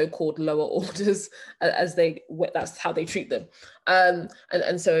the so-called lower orders, as that's how they treat them.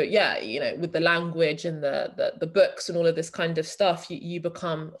 And so, yeah, you know, with the language and the books and all of this kind of stuff, you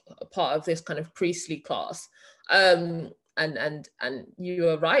become a part of this kind of priestly class. And you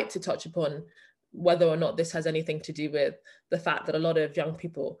are right to touch upon whether or not this has anything to do with the fact that a lot of young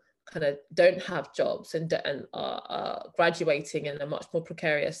people kind of don't have jobs and are graduating in a much more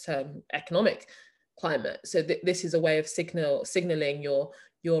precarious economic climate. So this is a way of signaling your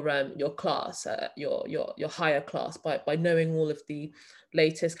class, your higher class, by knowing all of the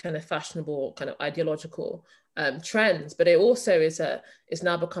latest kind of fashionable kind of ideological trends. But it also is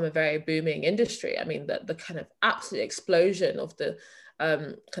now become a very booming industry. I mean, the kind of absolute explosion of the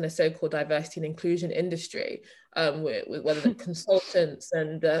kind of so-called diversity and inclusion industry, with whether the consultants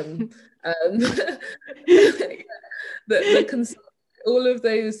and all of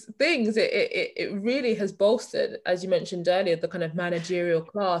those things, it really has bolstered, as you mentioned earlier, the kind of managerial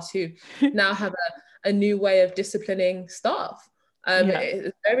class who now have a new way of disciplining staff. It's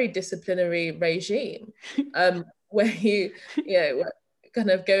a very disciplinary regime, where you know, kind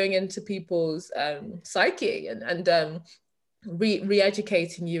of going into people's psyche and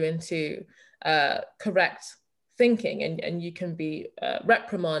re-educating you into correct thinking, and you can be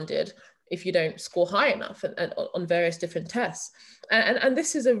reprimanded if you don't score high enough and on various different tests. And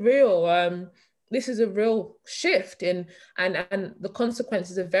this is a real shift in, and the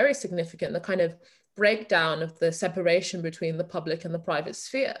consequences are very significant. The kind of breakdown of the separation between the public and the private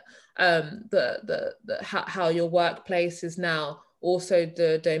sphere, how your workplace is now also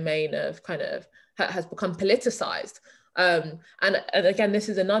the domain of kind of has become politicized. And again, this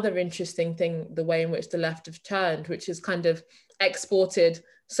is another interesting thing, the way in which the left have turned, which is kind of exported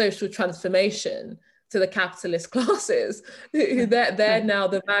social transformation to the capitalist classes, who they're now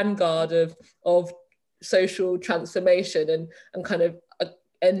the vanguard of social transformation and kind of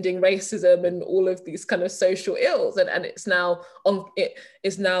ending racism and all of these kind of social ills, and it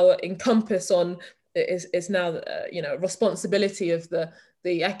is now encompassed on, is now responsibility of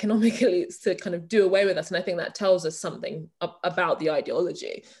the economic elites to kind of do away with us. And I think that tells us something about the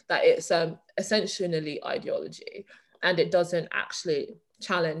ideology, that it's essentially an elite ideology, and it doesn't actually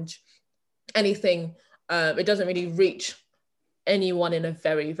challenge anything. It doesn't really reach anyone in a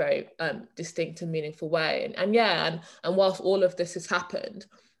very, very distinct and meaningful way. And whilst all of this has happened,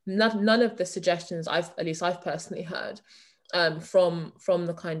 none of the suggestions I've personally heard from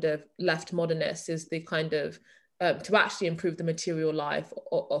the kind of left modernists is the kind of to actually improve the material life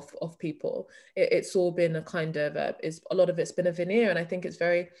of people. It's all been a kind of a lot of it's been a veneer, and I think it's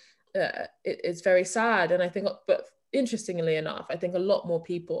very sad. And I think, but interestingly enough, I think a lot more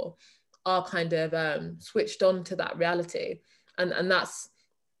people are kind of switched on to that reality, and that's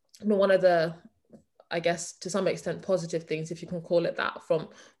one of the, I guess, to some extent, positive things, if you can call it that, from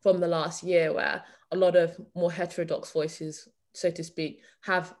the last year, where a lot of more heterodox voices, so to speak,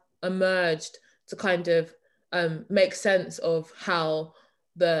 have emerged to kind of make sense of how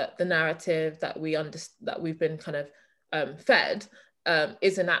the narrative that we've been kind of fed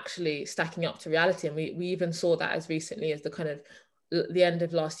isn't actually stacking up to reality. And we even saw that as recently as the kind of the end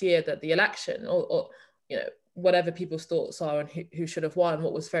of last year, that the election, or whatever people's thoughts are on who should have won,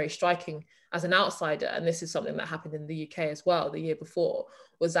 what was very striking as an outsider, and this is something that happened in the UK as well the year before,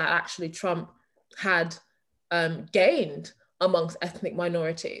 was that actually Trump had gained amongst ethnic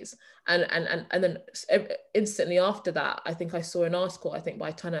minorities. And then instantly after that, I think I saw an article, I think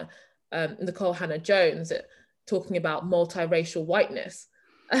by Nicole Hannah-Jones, talking about multiracial whiteness,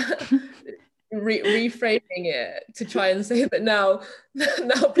 reframing it to try and say that now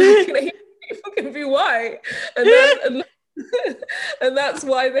Black and Asian people can be white, and that's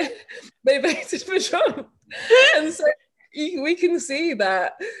why they voted for Trump. And so we can see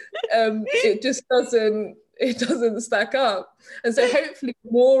that it just doesn't stack up. And so hopefully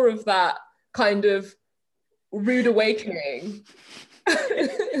more of that kind of rude awakening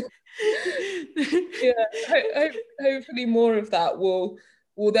hopefully more of that will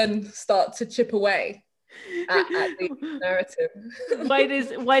then start to chip away at the narrative. White is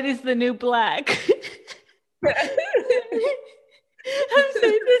the new black. I'm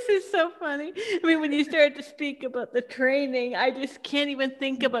saying, this is so funny. I mean, when you start to speak about the training, I just can't even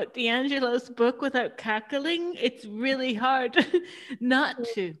think about D'Angelo's book without cackling. It's really hard not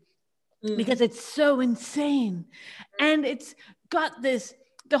to, because it's so insane. And it's got the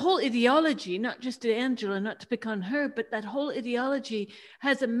whole ideology, not just D'Angelo, not to pick on her, but that whole ideology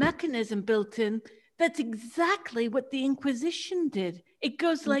has a mechanism built in that's exactly what the Inquisition did. It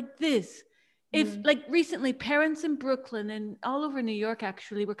goes like this. If, like, recently, parents in Brooklyn and all over New York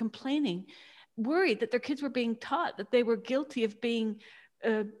actually were complaining, worried that their kids were being taught that they were guilty of being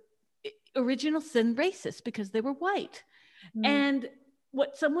original sin racist because they were white. And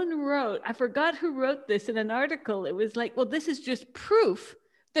what someone wrote, I forgot who wrote this in an article, it was like, well, this is just proof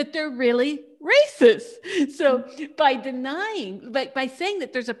that they're really racist. So by denying, by saying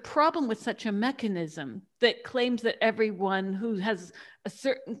that there's a problem with such a mechanism that claims that everyone who has a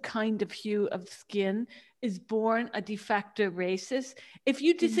certain kind of hue of skin is born a de facto racist, if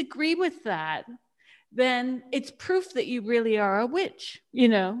you disagree with that, then it's proof that you really are a witch,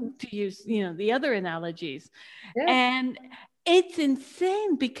 to use, the other analogies. Yeah. And it's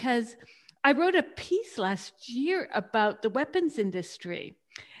insane, because I wrote a piece last year about the weapons industry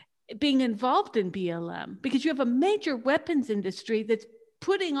being involved in BLM, because you have a major weapons industry that's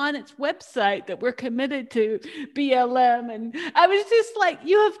putting on its website that we're committed to BLM. And I was just like,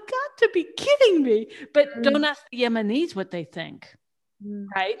 you have got to be kidding me. But don't ask the Yemenis what they think,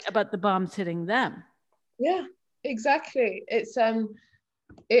 right? About the bombs hitting them. Yeah, exactly. It's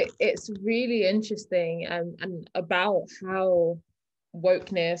really interesting, and about how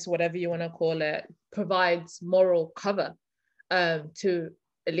wokeness, whatever you want to call it, provides moral cover to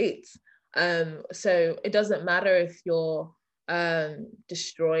elites. So it doesn't matter if you're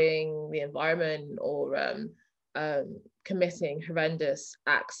destroying the environment or committing horrendous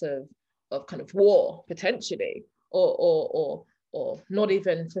acts of kind of war, potentially, or not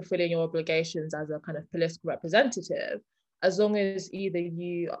even fulfilling your obligations as a kind of political representative, as long as either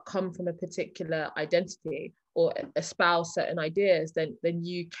you come from a particular identity or espouse certain ideas, then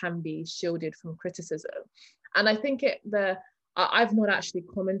you can be shielded from criticism. And I think I've not actually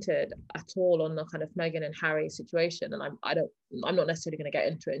commented at all on the kind of Meghan and Harry situation, and I'm not necessarily going to get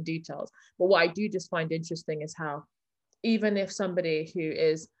into it in details. But what I do just find interesting is how, even if somebody who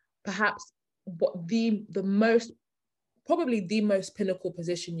is perhaps what the most, probably the most pinnacle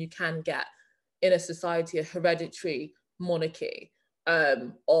position you can get in a society, a hereditary monarchy,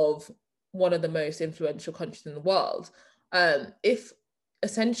 of one of the most influential countries in the world, if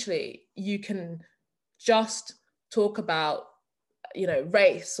essentially you can just talk about, you know,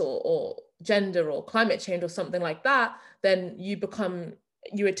 race or gender or climate change or something like that, then you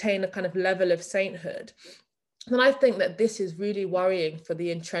attain a kind of level of sainthood. And I think that this is really worrying for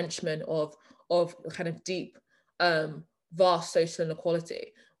the entrenchment of kind of deep, vast social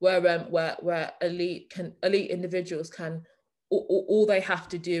inequality, where elite individuals can, all they have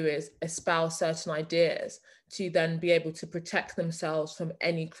to do is espouse certain ideas to then be able to protect themselves from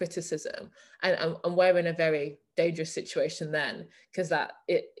any criticism. And we're in a very dangerous situation then, because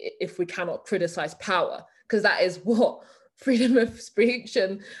if we cannot criticize power, because that is what freedom of speech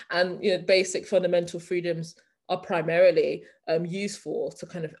and you know, basic fundamental freedoms are primarily used for, to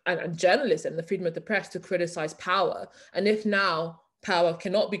kind of, and journalism, the freedom of the press, to criticize power. And if now power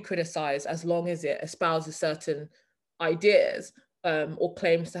cannot be criticized as long as it espouses certain ideas, or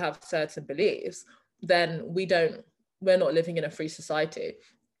claims to have certain beliefs, then we're not living in a free society.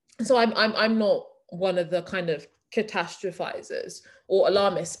 So I'm not one of the kind of catastrophizers or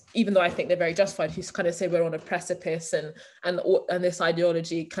alarmists, even though I think they're very justified, who kind of say we're on a precipice and this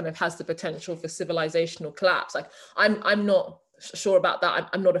ideology kind of has the potential for civilizational collapse. Like I'm not sure about that.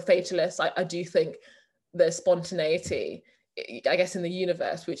 I'm not a fatalist. I do think there's spontaneity, I guess, in the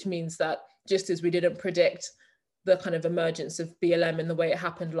universe, which means that just as we didn't predict the kind of emergence of BLM in the way it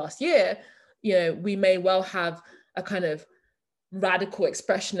happened last year, you know, we may well have a kind of radical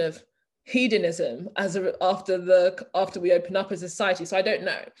expression of hedonism after we open up as a society. So I don't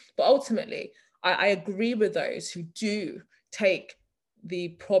know, but ultimately I agree with those who do take the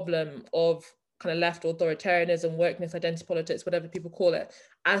problem of kind of left authoritarianism, wokeness, identity politics, whatever people call it,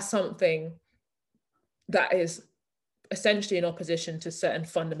 as something that is essentially in opposition to certain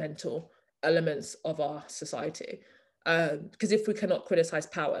fundamental elements of our society. Because if we cannot criticize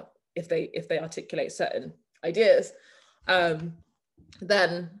power, if they articulate certain ideas, then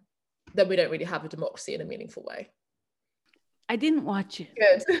we don't really have a democracy in a meaningful way. I didn't watch it.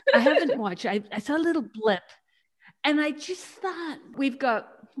 Good. I haven't watched it. I saw a little blip. And I just thought, we've got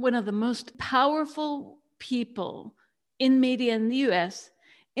one of the most powerful people in media in the US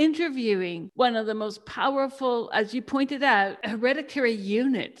interviewing one of the most powerful, as you pointed out, hereditary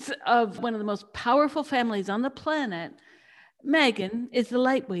units of one of the most powerful families on the planet. Meghan is the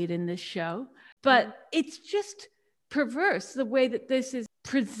lightweight in this show, but it's just perverse the way that this is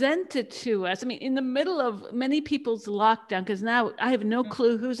presented to us. I mean, in the middle of many people's lockdown, because now I have no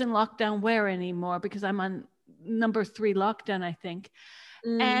clue who's in lockdown where anymore, because I'm on number 3 lockdown, I think.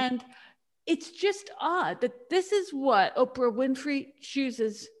 And it's just odd that this is what Oprah Winfrey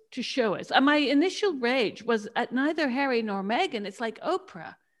chooses to show us. And my initial rage was at neither Harry nor Meghan. It's like,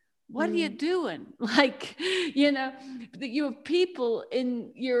 Oprah, what are you doing? Like, you know, you have people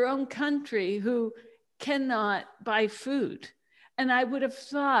in your own country who cannot buy food. And I would have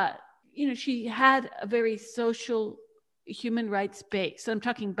thought, you know, she had a very social human rights base. I'm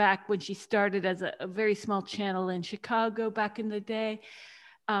talking back when she started as a very small channel in Chicago back in the day.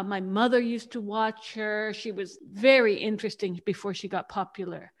 My mother used to watch her. She was very interesting before she got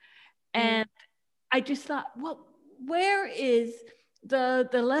popular. And I just thought, well, where is the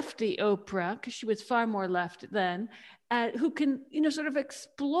lefty Oprah, because she was far more left then, who can, you know, sort of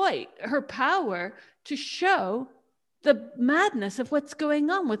exploit her power to show the madness of what's going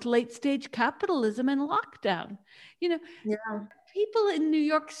on with late stage capitalism and lockdown. You know, people in New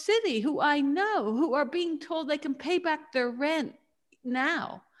York City who I know who are being told they can pay back their rent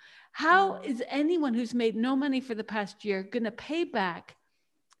now. How is anyone who's made no money for the past year going to pay back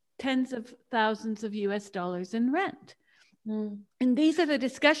tens of thousands of US dollars in rent? And these are the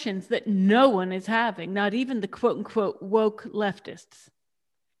discussions that no one is having, not even the quote unquote woke leftists.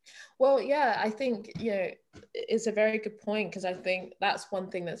 Well, yeah, I think, you know, it's a very good point, because I think that's one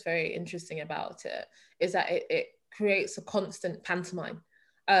thing that's very interesting about it, is that it creates a constant pantomime.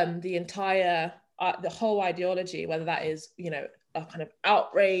 The whole ideology, whether that is, you know, a kind of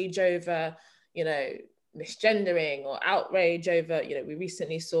outrage over, you know, misgendering, or outrage over, you know, we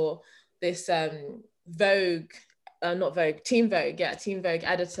recently saw this Teen Vogue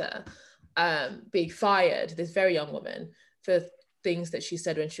editor being fired, this very young woman, for things that she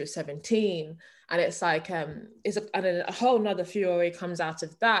said when she was 17. And it's like, and a whole nother fury comes out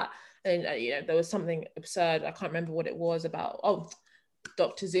of that. And there was something absurd, I can't remember what it was, about,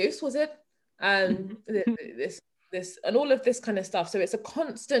 Dr. Zeus, was it? This and all of this kind of stuff. So it's a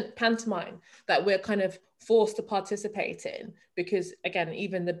constant pantomime that we're kind of forced to participate in, because again,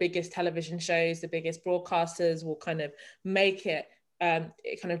 even the biggest television shows, the biggest broadcasters will kind of make it,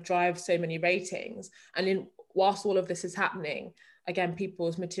 it kind of drives so many ratings. And whilst all of this is happening, again,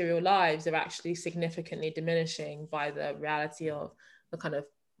 people's material lives are actually significantly diminishing by the reality of the kind of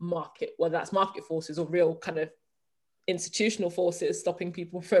market, whether that's market forces or real kind of institutional forces stopping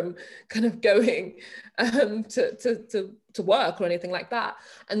people from kind of going to work or anything like that.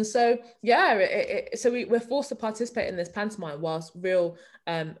 And so we're forced to participate in this pantomime whilst real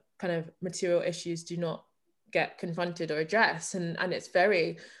kind of material issues do not get confronted or addressed. And it's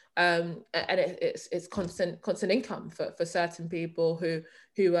very it's constant income for certain people who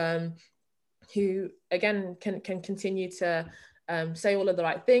again can continue to say all of the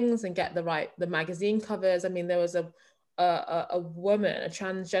right things and get the magazine covers. I mean, there was a woman, a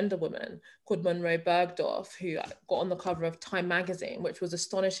transgender woman called Monroe Bergdorf, who got on the cover of Time magazine, which was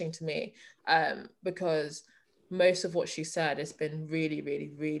astonishing to me, because most of what she said has been really,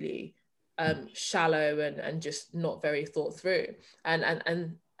 really, really shallow and just not very thought through,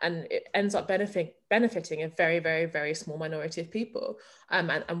 and it ends up benefiting a very, very, very small minority of people,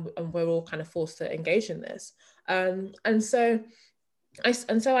 and we're all kind of forced to engage in this, and so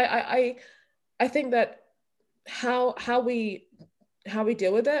I think that how we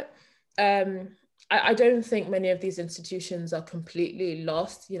deal with it, I don't think many of these institutions are completely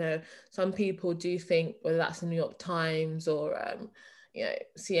lost. Some people do think, whether that's the New York Times or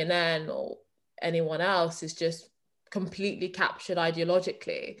CNN or anyone else, is just completely captured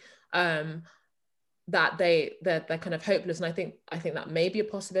ideologically, that they're kind of hopeless. And I think that may be a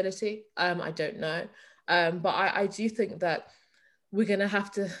possibility. I don't know, but I do think that we're going to have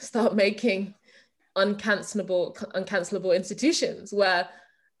to start making uncancelable institutions where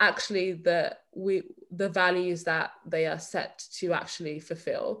actually the values that they are set to actually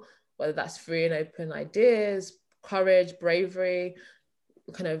fulfill, whether that's free and open ideas, courage, bravery,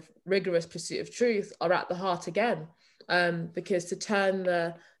 kind of rigorous pursuit of truth, are at the heart again. Because to turn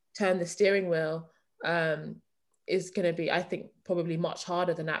the steering wheel is going to be, I think, probably much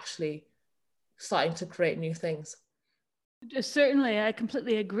harder than actually starting to create new things. Certainly, I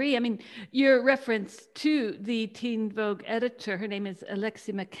completely agree. I mean, your reference to the Teen Vogue editor, her name is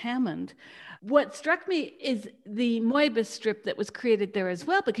Alexi McCammond. What struck me is the Moebius strip that was created there as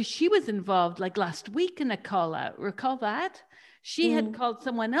well, because she was involved like last week in a call out. Recall that? She had called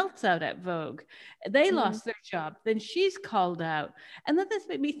someone else out at Vogue. They lost their job. Then she's called out. And then this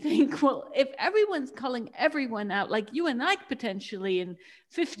made me think, well, if everyone's calling everyone out, like you and I potentially in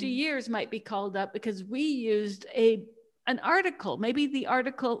 50 years might be called out because we used an article, maybe the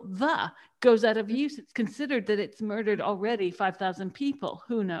article "the" goes out of use. It's considered that it's murdered already 5,000 people.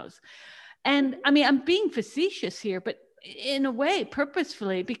 Who knows? And I mean, I'm being facetious here, but in a way,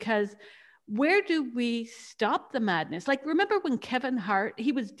 purposefully, because where do we stop the madness? Like, remember when Kevin Hart,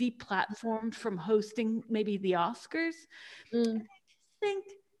 he was deplatformed from hosting maybe the Oscars? And I just think,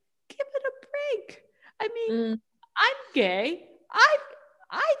 give it a break. I mean, I'm gay.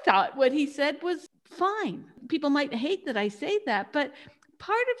 I thought what he said was fine. People might hate that I say that, but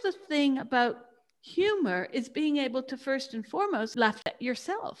part of the thing about humor is being able to first and foremost laugh at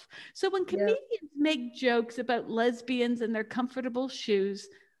yourself. So when comedians make jokes about lesbians and their comfortable shoes,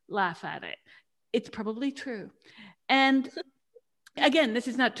 laugh at it. It's probably true. And again, this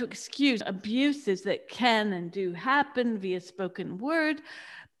is not to excuse abuses that can and do happen via spoken word,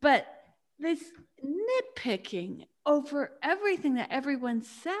 but this nitpicking over everything that everyone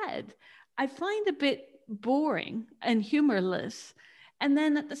said, I find a bit boring and humorless. And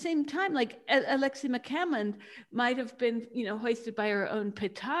then at the same time, like Alexi McCammond might have been, hoisted by her own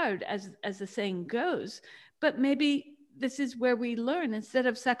petard, as the saying goes. But maybe this is where we learn, instead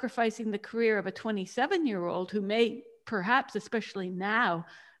of sacrificing the career of a 27-year-old who may perhaps, especially now,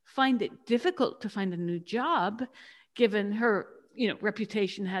 find it difficult to find a new job, given her,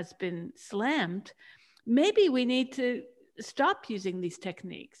 reputation has been slammed. Maybe we need to stop using these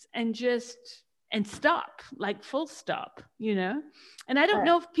techniques and stop, like full stop, and I don't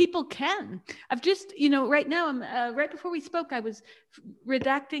know if people can. I've just, right now, I'm right before we spoke, I was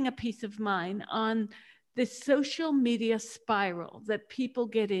redacting a piece of mine on this social media spiral that people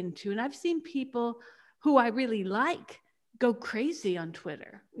get into. And I've seen people who I really like go crazy on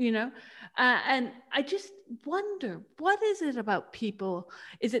Twitter, and I just wonder, what is it about people?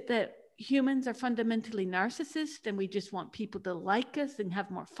 Is it that humans are fundamentally narcissists and we just want people to like us and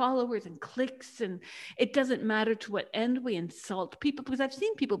have more followers and clicks, and it doesn't matter to what end we insult people, because I've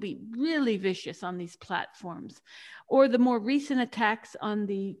seen people be really vicious on these platforms, or the more recent attacks on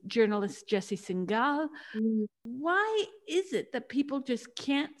the journalist Jesse Singal. Why is it that people just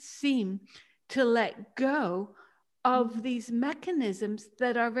can't seem to let go of these mechanisms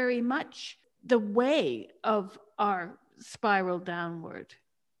that are very much the way of our spiral downward?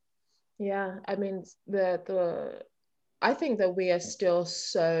 Yeah, I mean, I think that we are still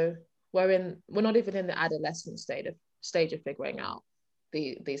we're not even in the adolescent stage of figuring out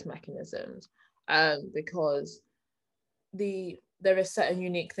these mechanisms, because there are certain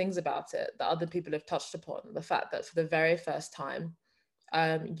unique things about it that other people have touched upon. The fact that for the very first time,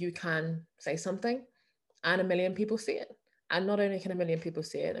 you can say something and a million people see it. And not only can a million people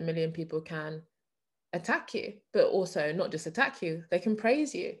see it, a million people can attack you, but also not just attack you, they can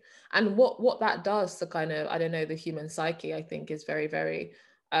praise you. And what that does to kind of, I don't know, the human psyche, I think is very, very,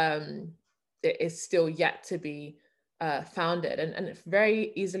 it is still yet to be founded. And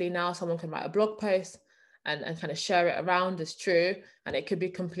very easily now someone can write a blog post and kind of share it around as true, and it could be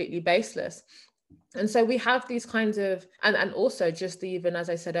completely baseless. And so we have these kinds of, and also just even, as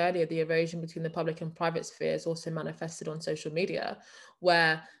I said earlier, the erosion between the public and private spheres also manifested on social media,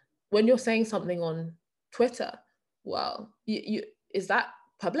 where when you're saying something on Twitter, well, you is that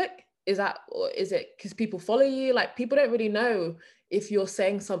public? Or is it because people follow you? Like, people don't really know if you're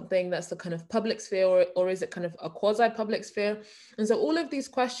saying something that's the kind of public sphere, or is it kind of a quasi-public sphere? And so all of these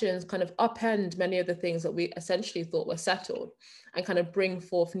questions kind of upend many of the things that we essentially thought were settled, and kind of bring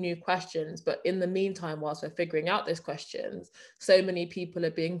forth new questions. But in the meantime, whilst we're figuring out those questions, so many people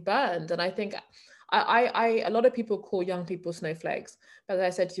are being burned. And I think a lot of people call young people snowflakes. But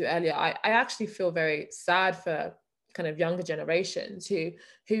as I said to you earlier, I actually feel very sad for kind of younger generations who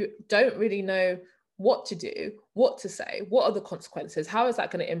don't really know what to do, what to say, what are the consequences, how is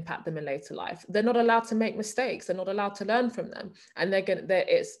that going to impact them in later life. They're not allowed to make mistakes, they're not allowed to learn from them, and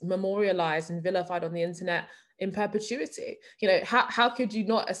it's memorialized and vilified on the internet in perpetuity. You know, how could you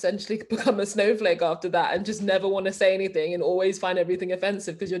not essentially become a snowflake after that and just never want to say anything and always find everything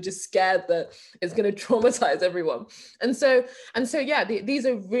offensive because you're just scared that it's going to traumatize everyone? And so yeah, these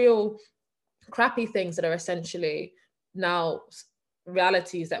are real crappy things that are essentially now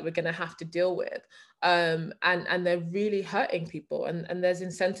realities that we're going to have to deal with, and they're really hurting people. And there's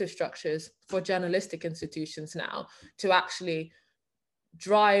incentive structures for journalistic institutions now to actually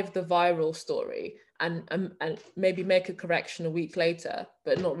drive the viral story and maybe make a correction a week later,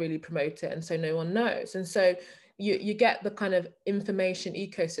 but not really promote it, and so no one knows. And so you get the kind of information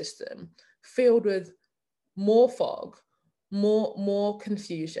ecosystem filled with more fog, more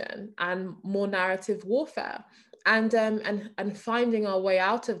confusion, and more narrative warfare. And finding our way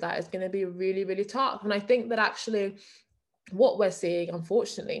out of that is going to be really, really tough. And I think that actually what we're seeing,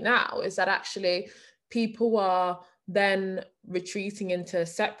 unfortunately, now is that actually people are then retreating into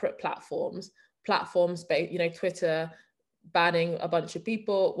separate platforms based, you know, Twitter banning a bunch of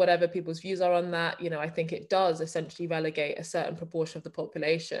people, whatever people's views are on that. You know, I think it does essentially relegate a certain proportion of the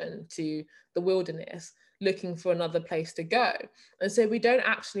population to the wilderness, looking for another place to go. And so we don't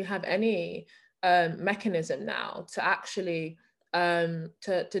actually have any mechanism now to actually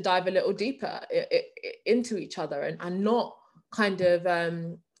to dive a little deeper into each other, and not kind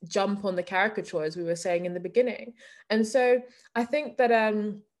of jump on the caricature, as we were saying in the beginning. And so I think that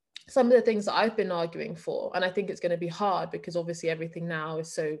some of the things that I've been arguing for, and I think it's going to be hard because obviously everything now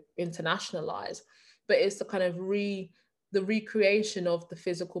is so internationalized, but it's the kind of the recreation of the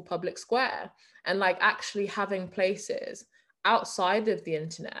physical public square, and like actually having places outside of the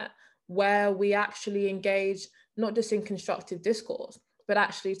internet where we actually engage not just in constructive discourse, but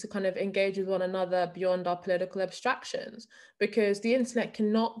actually to kind of engage with one another beyond our political abstractions, because the internet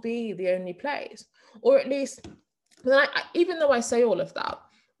cannot be the only place. Or at least, even though I say all of that,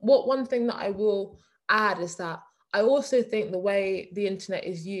 one thing that I will add is that I also think the way the internet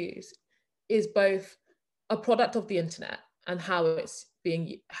is used is both a product of the internet and how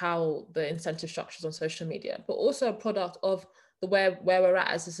the incentive structures on social media, but also a product of where we're at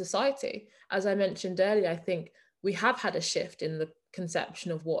as a society. As I mentioned earlier, I think we have had a shift in the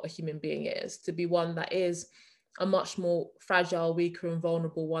conception of what a human being is, to be one that is a much more fragile, weaker, and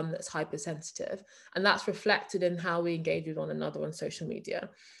vulnerable one that's hypersensitive. And that's reflected in how we engage with one another on social media.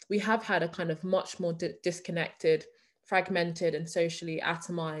 We have had a kind of much more disconnected, fragmented, and socially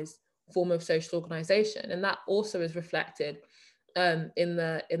atomized form of social organization. And that also is reflected in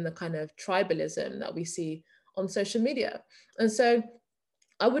the kind of tribalism that we see on social media. And so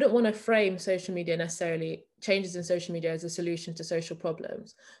I wouldn't want to frame social media necessarily changes in social media as a solution to social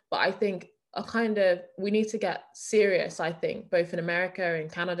problems. But I think we need to get serious, I think, both in America and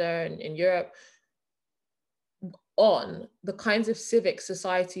Canada and in Europe, on the kinds of civic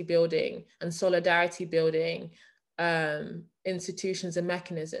society building and solidarity building institutions and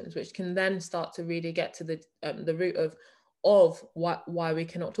mechanisms, which can then start to really get to the root of why we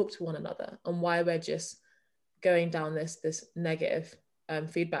cannot talk to one another and why we're just going down this negative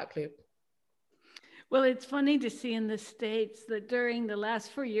feedback loop. Well, it's funny to see in the States that during the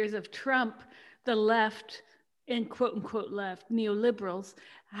last 4 years of Trump, the left, and quote unquote left, neoliberals,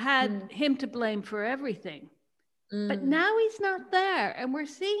 had him to blame for everything. But now he's not there, and we're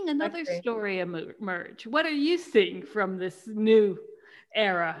seeing another story emerge. What are you seeing from this new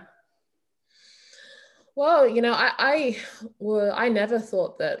era? Well, I never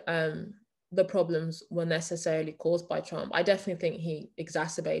thought that the problems were necessarily caused by Trump. I definitely think he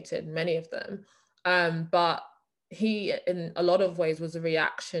exacerbated many of them. But he, in a lot of ways, was a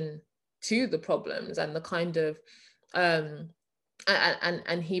reaction to the problems and the kind of, and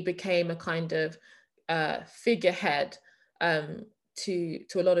he became a kind of figurehead to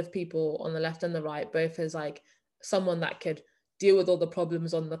a lot of people on the left and the right, both as like someone that could deal with all the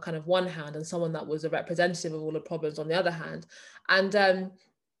problems on the kind of one hand and someone that was a representative of all the problems on the other hand. And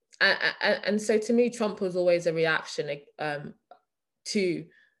so to me, Trump was always a reaction to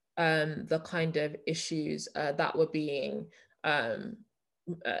the kind of issues that were being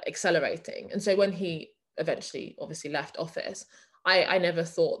accelerating. And so when he eventually obviously left office, I never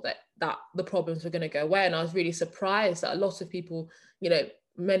thought that the problems were going to go away. And I was really surprised that a lot of people,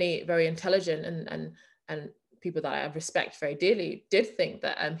 many very intelligent and people that I respect very dearly, did think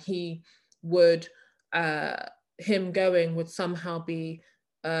that him going would somehow be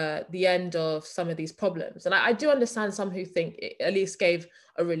the end of some of these problems. And I do understand some who think it at least gave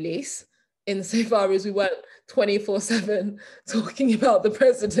a release, insofar as we weren't 24/7 talking about the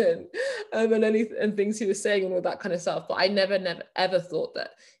president and things he was saying and all that kind of stuff. But I never ever thought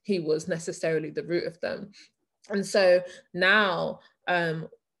that he was necessarily the root of them. And so now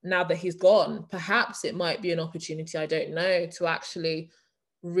that he's gone, perhaps it might be an opportunity, I don't know, to actually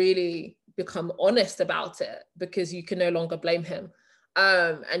really become honest about it, because you can no longer blame him.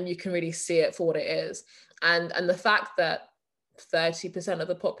 And you can really see it for what it is. And the fact that 30% of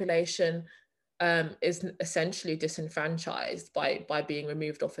the population is essentially disenfranchised by being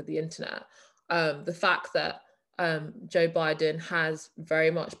removed off of the internet. The fact that Joe Biden has very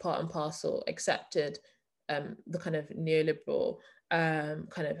much part and parcel accepted the kind of neoliberal,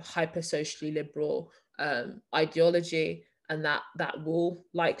 kind of hyper socially liberal ideology, and that will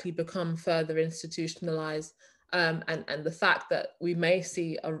likely become further institutionalized. And the fact that we may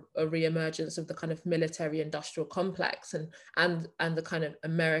see a re-emergence of the kind of military industrial complex and the kind of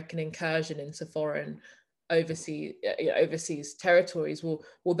American incursion into foreign overseas territories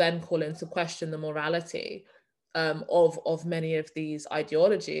will then call into question the morality of many of these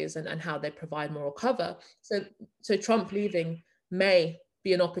ideologies and how they provide moral cover. So Trump leaving may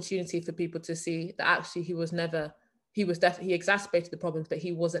be an opportunity for people to see that actually he exacerbated the problems, but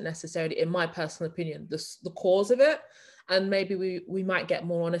he wasn't necessarily, in my personal opinion, the cause of it. And maybe we might get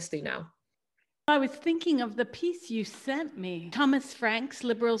more honesty now. I was thinking of the piece you sent me. Thomas Frank's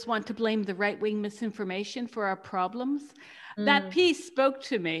Liberals Want to Blame the Right-Wing Misinformation for Our Problems. That piece spoke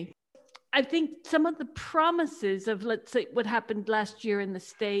to me. I think some of the promises of, let's say, what happened last year in the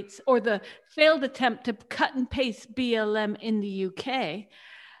States, or the failed attempt to cut and paste BLM in the UK,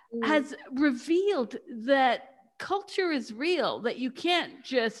 has revealed that culture is real, that you can't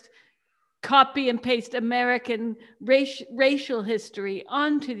just copy and paste American racial history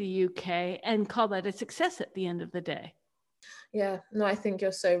onto the UK and call that a success at the end of the day. Yeah, no, I think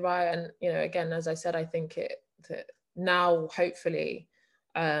you're so right. And, again, as I said, I think now, hopefully,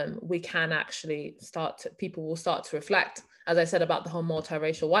 we can actually people will start to reflect, as I said, about the whole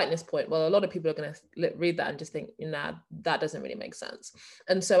multiracial whiteness point. Well, a lot of people are going to read that and just think, that doesn't really make sense.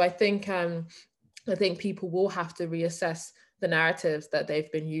 And so I think people will have to reassess the narratives that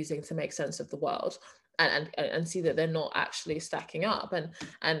they've been using to make sense of the world and see that they're not actually stacking up.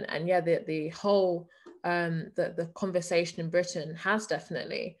 And yeah, the whole the conversation in Britain has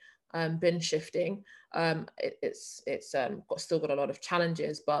definitely been shifting. It's still got a lot of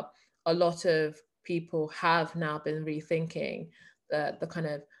challenges, but a lot of people have now been rethinking the kind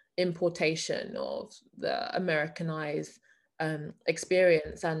of importation of the Americanized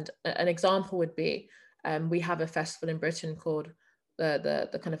experience. And an example would be we have a festival in Britain called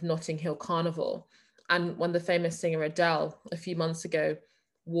the kind of Notting Hill Carnival, and when the famous singer Adele a few months ago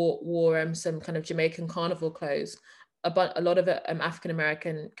wore some kind of Jamaican carnival clothes, a lot of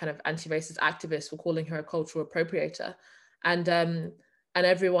African-American kind of anti-racist activists were calling her a cultural appropriator. And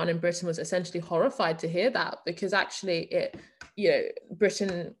everyone in Britain was essentially horrified to hear that, because actually it,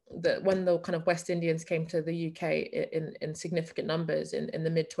 Britain, when the kind of West Indians came to the UK in significant numbers in the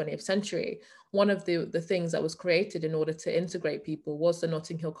mid 20th century, one of the things that was created in order to integrate people was the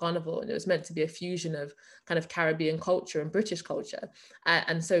Notting Hill Carnival. And it was meant to be a fusion of kind of Caribbean culture and British culture.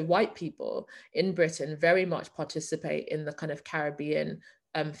 And so white people in Britain very much participate in the kind of Caribbean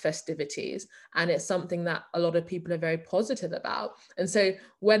festivities, and it's something that a lot of people are very positive about. And so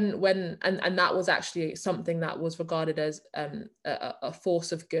when that was actually something that was regarded as a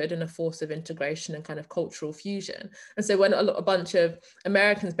force of good and a force of integration and kind of cultural fusion. And so when a bunch of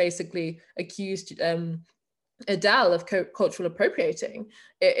Americans basically accused Adele of cultural appropriating,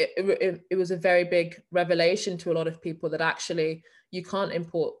 it was a very big revelation to a lot of people that actually you can't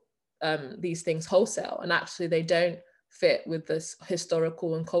import these things wholesale, and actually they don't fit with this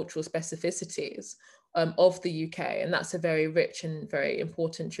historical and cultural specificities of the UK. And that's a very rich and very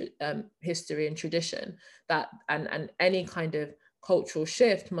important history and tradition, that and any kind of cultural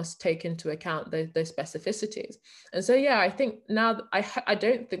shift must take into account those specificities. And so, yeah, I think now I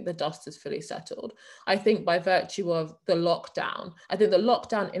don't think the dust is fully settled. I think by virtue of the lockdown, I think the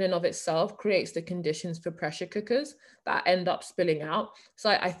lockdown in and of itself creates the conditions for pressure cookers that end up spilling out. So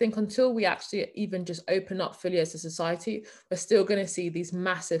I think until we actually even just open up fully as a society, we're still going to see these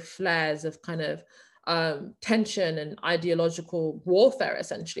massive flares of kind of tension and ideological warfare.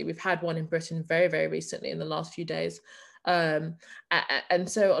 Essentially, we've had one in Britain very, very recently in the last few days. And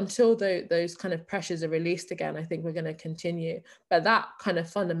so until those kind of pressures are released again, I think we're going to continue. But that kind of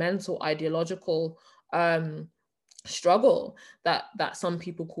fundamental ideological struggle that some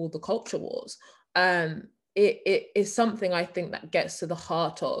people call the culture wars, it is something I think that gets to the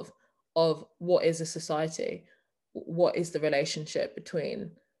heart of what is a society, what is the relationship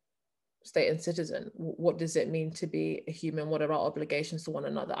between state and citizen, what does it mean to be a human, what are our obligations to one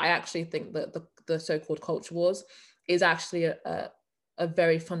another. I actually think that the so-called culture wars is actually a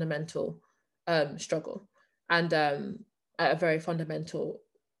very fundamental struggle, and a very fundamental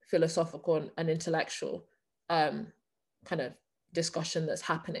philosophical and intellectual kind of discussion that's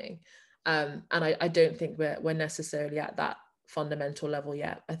happening. And I don't think we're necessarily at that fundamental level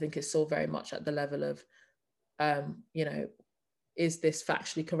yet. I think it's still very much at the level of, is this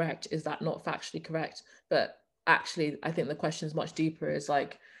factually correct? Is that not factually correct? But actually, I think the question is much deeper, is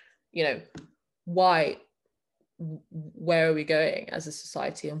like, where are we going as a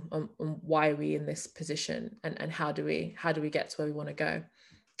society, and why are we in this position, and how do we get to where we want to go?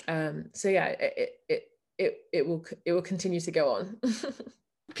 So yeah, it will continue to go on.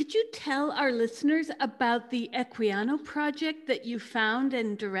 Could you tell our listeners about the Equiano project that you found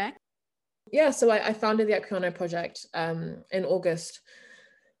and direct? Yeah, so I founded the Equiano project in August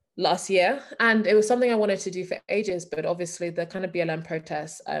last year, and it was something I wanted to do for ages, but obviously the kind of BLM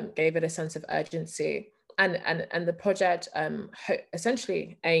protests gave it a sense of urgency. And the project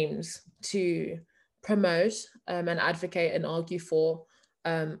essentially aims to promote and advocate and argue for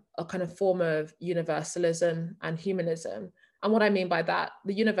a kind of form of universalism and humanism. And what I mean by that,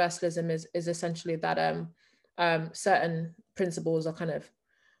 the universalism is essentially that certain principles are kind of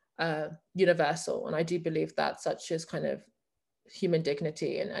universal. And I do believe that, such as kind of human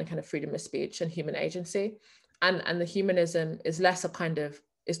dignity and kind of freedom of speech and human agency. And the humanism is less a kind of,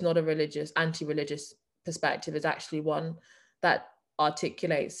 it's not a religious, anti-religious perspective, is actually one that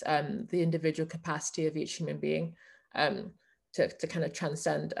articulates the individual capacity of each human being to kind of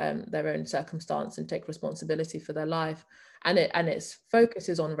transcend their own circumstance and take responsibility for their life. And its focus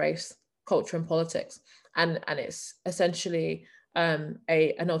is on race, culture, and politics. And it's essentially an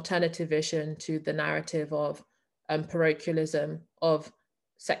alternative vision to the narrative of parochialism, of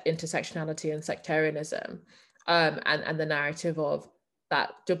intersectionality and sectarianism, and the narrative of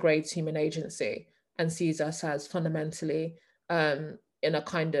that degrades human agency and sees us as fundamentally in a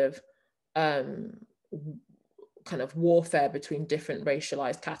kind of warfare between different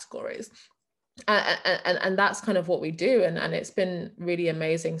racialized categories. And that's kind of what we do. And it's been really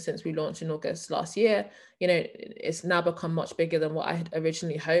amazing since we launched in August last year. It's now become much bigger than what I had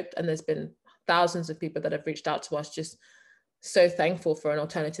originally hoped. And there's been thousands of people that have reached out to us, just so thankful for an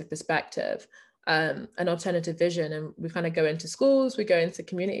alternative perspective, an alternative vision. And we kind of go into schools, we go into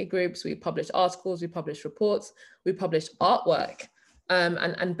community groups, we publish articles, we publish reports, we publish artwork,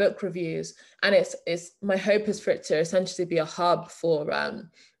 and book reviews. And it's my hope is for it to essentially be a hub for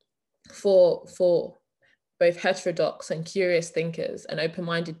both heterodox and curious thinkers and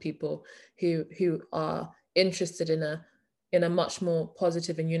open-minded people who are interested in a much more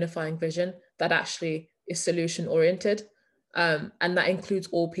positive and unifying vision that actually is solution oriented, and that includes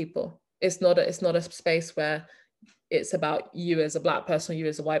all people. It's not a space where it's about you as a Black person or you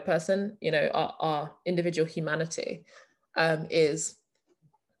as a white person. You know, our individual humanity is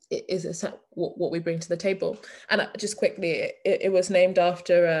what we bring to the table. And just quickly, it was named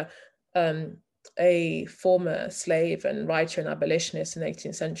after a former slave and writer and abolitionist in the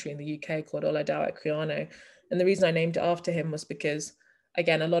 18th century in the UK called Olaudah Equiano. And the reason I named it after him was because,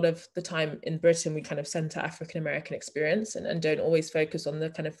 again, a lot of the time in Britain, we kind of center African-American experience and don't always focus on the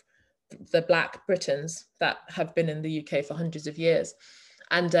kind of the Black Britons that have been in the UK for hundreds of years.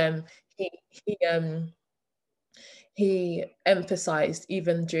 And he emphasized,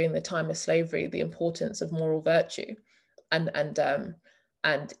 even during the time of slavery, the importance of moral virtue, and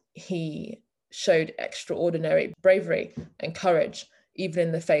he showed extraordinary bravery and courage, even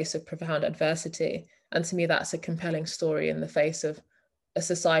in the face of profound adversity. And to me, that's a compelling story in the face of a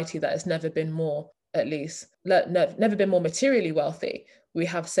society that has never been more, at least, never been more materially wealthy. We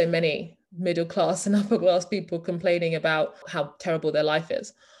have so many middle class and upper class people complaining about how terrible their life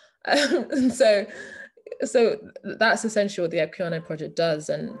is. And so that's essentially what the Equiano Project does.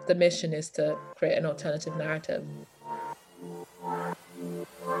 And the mission is to create an alternative narrative.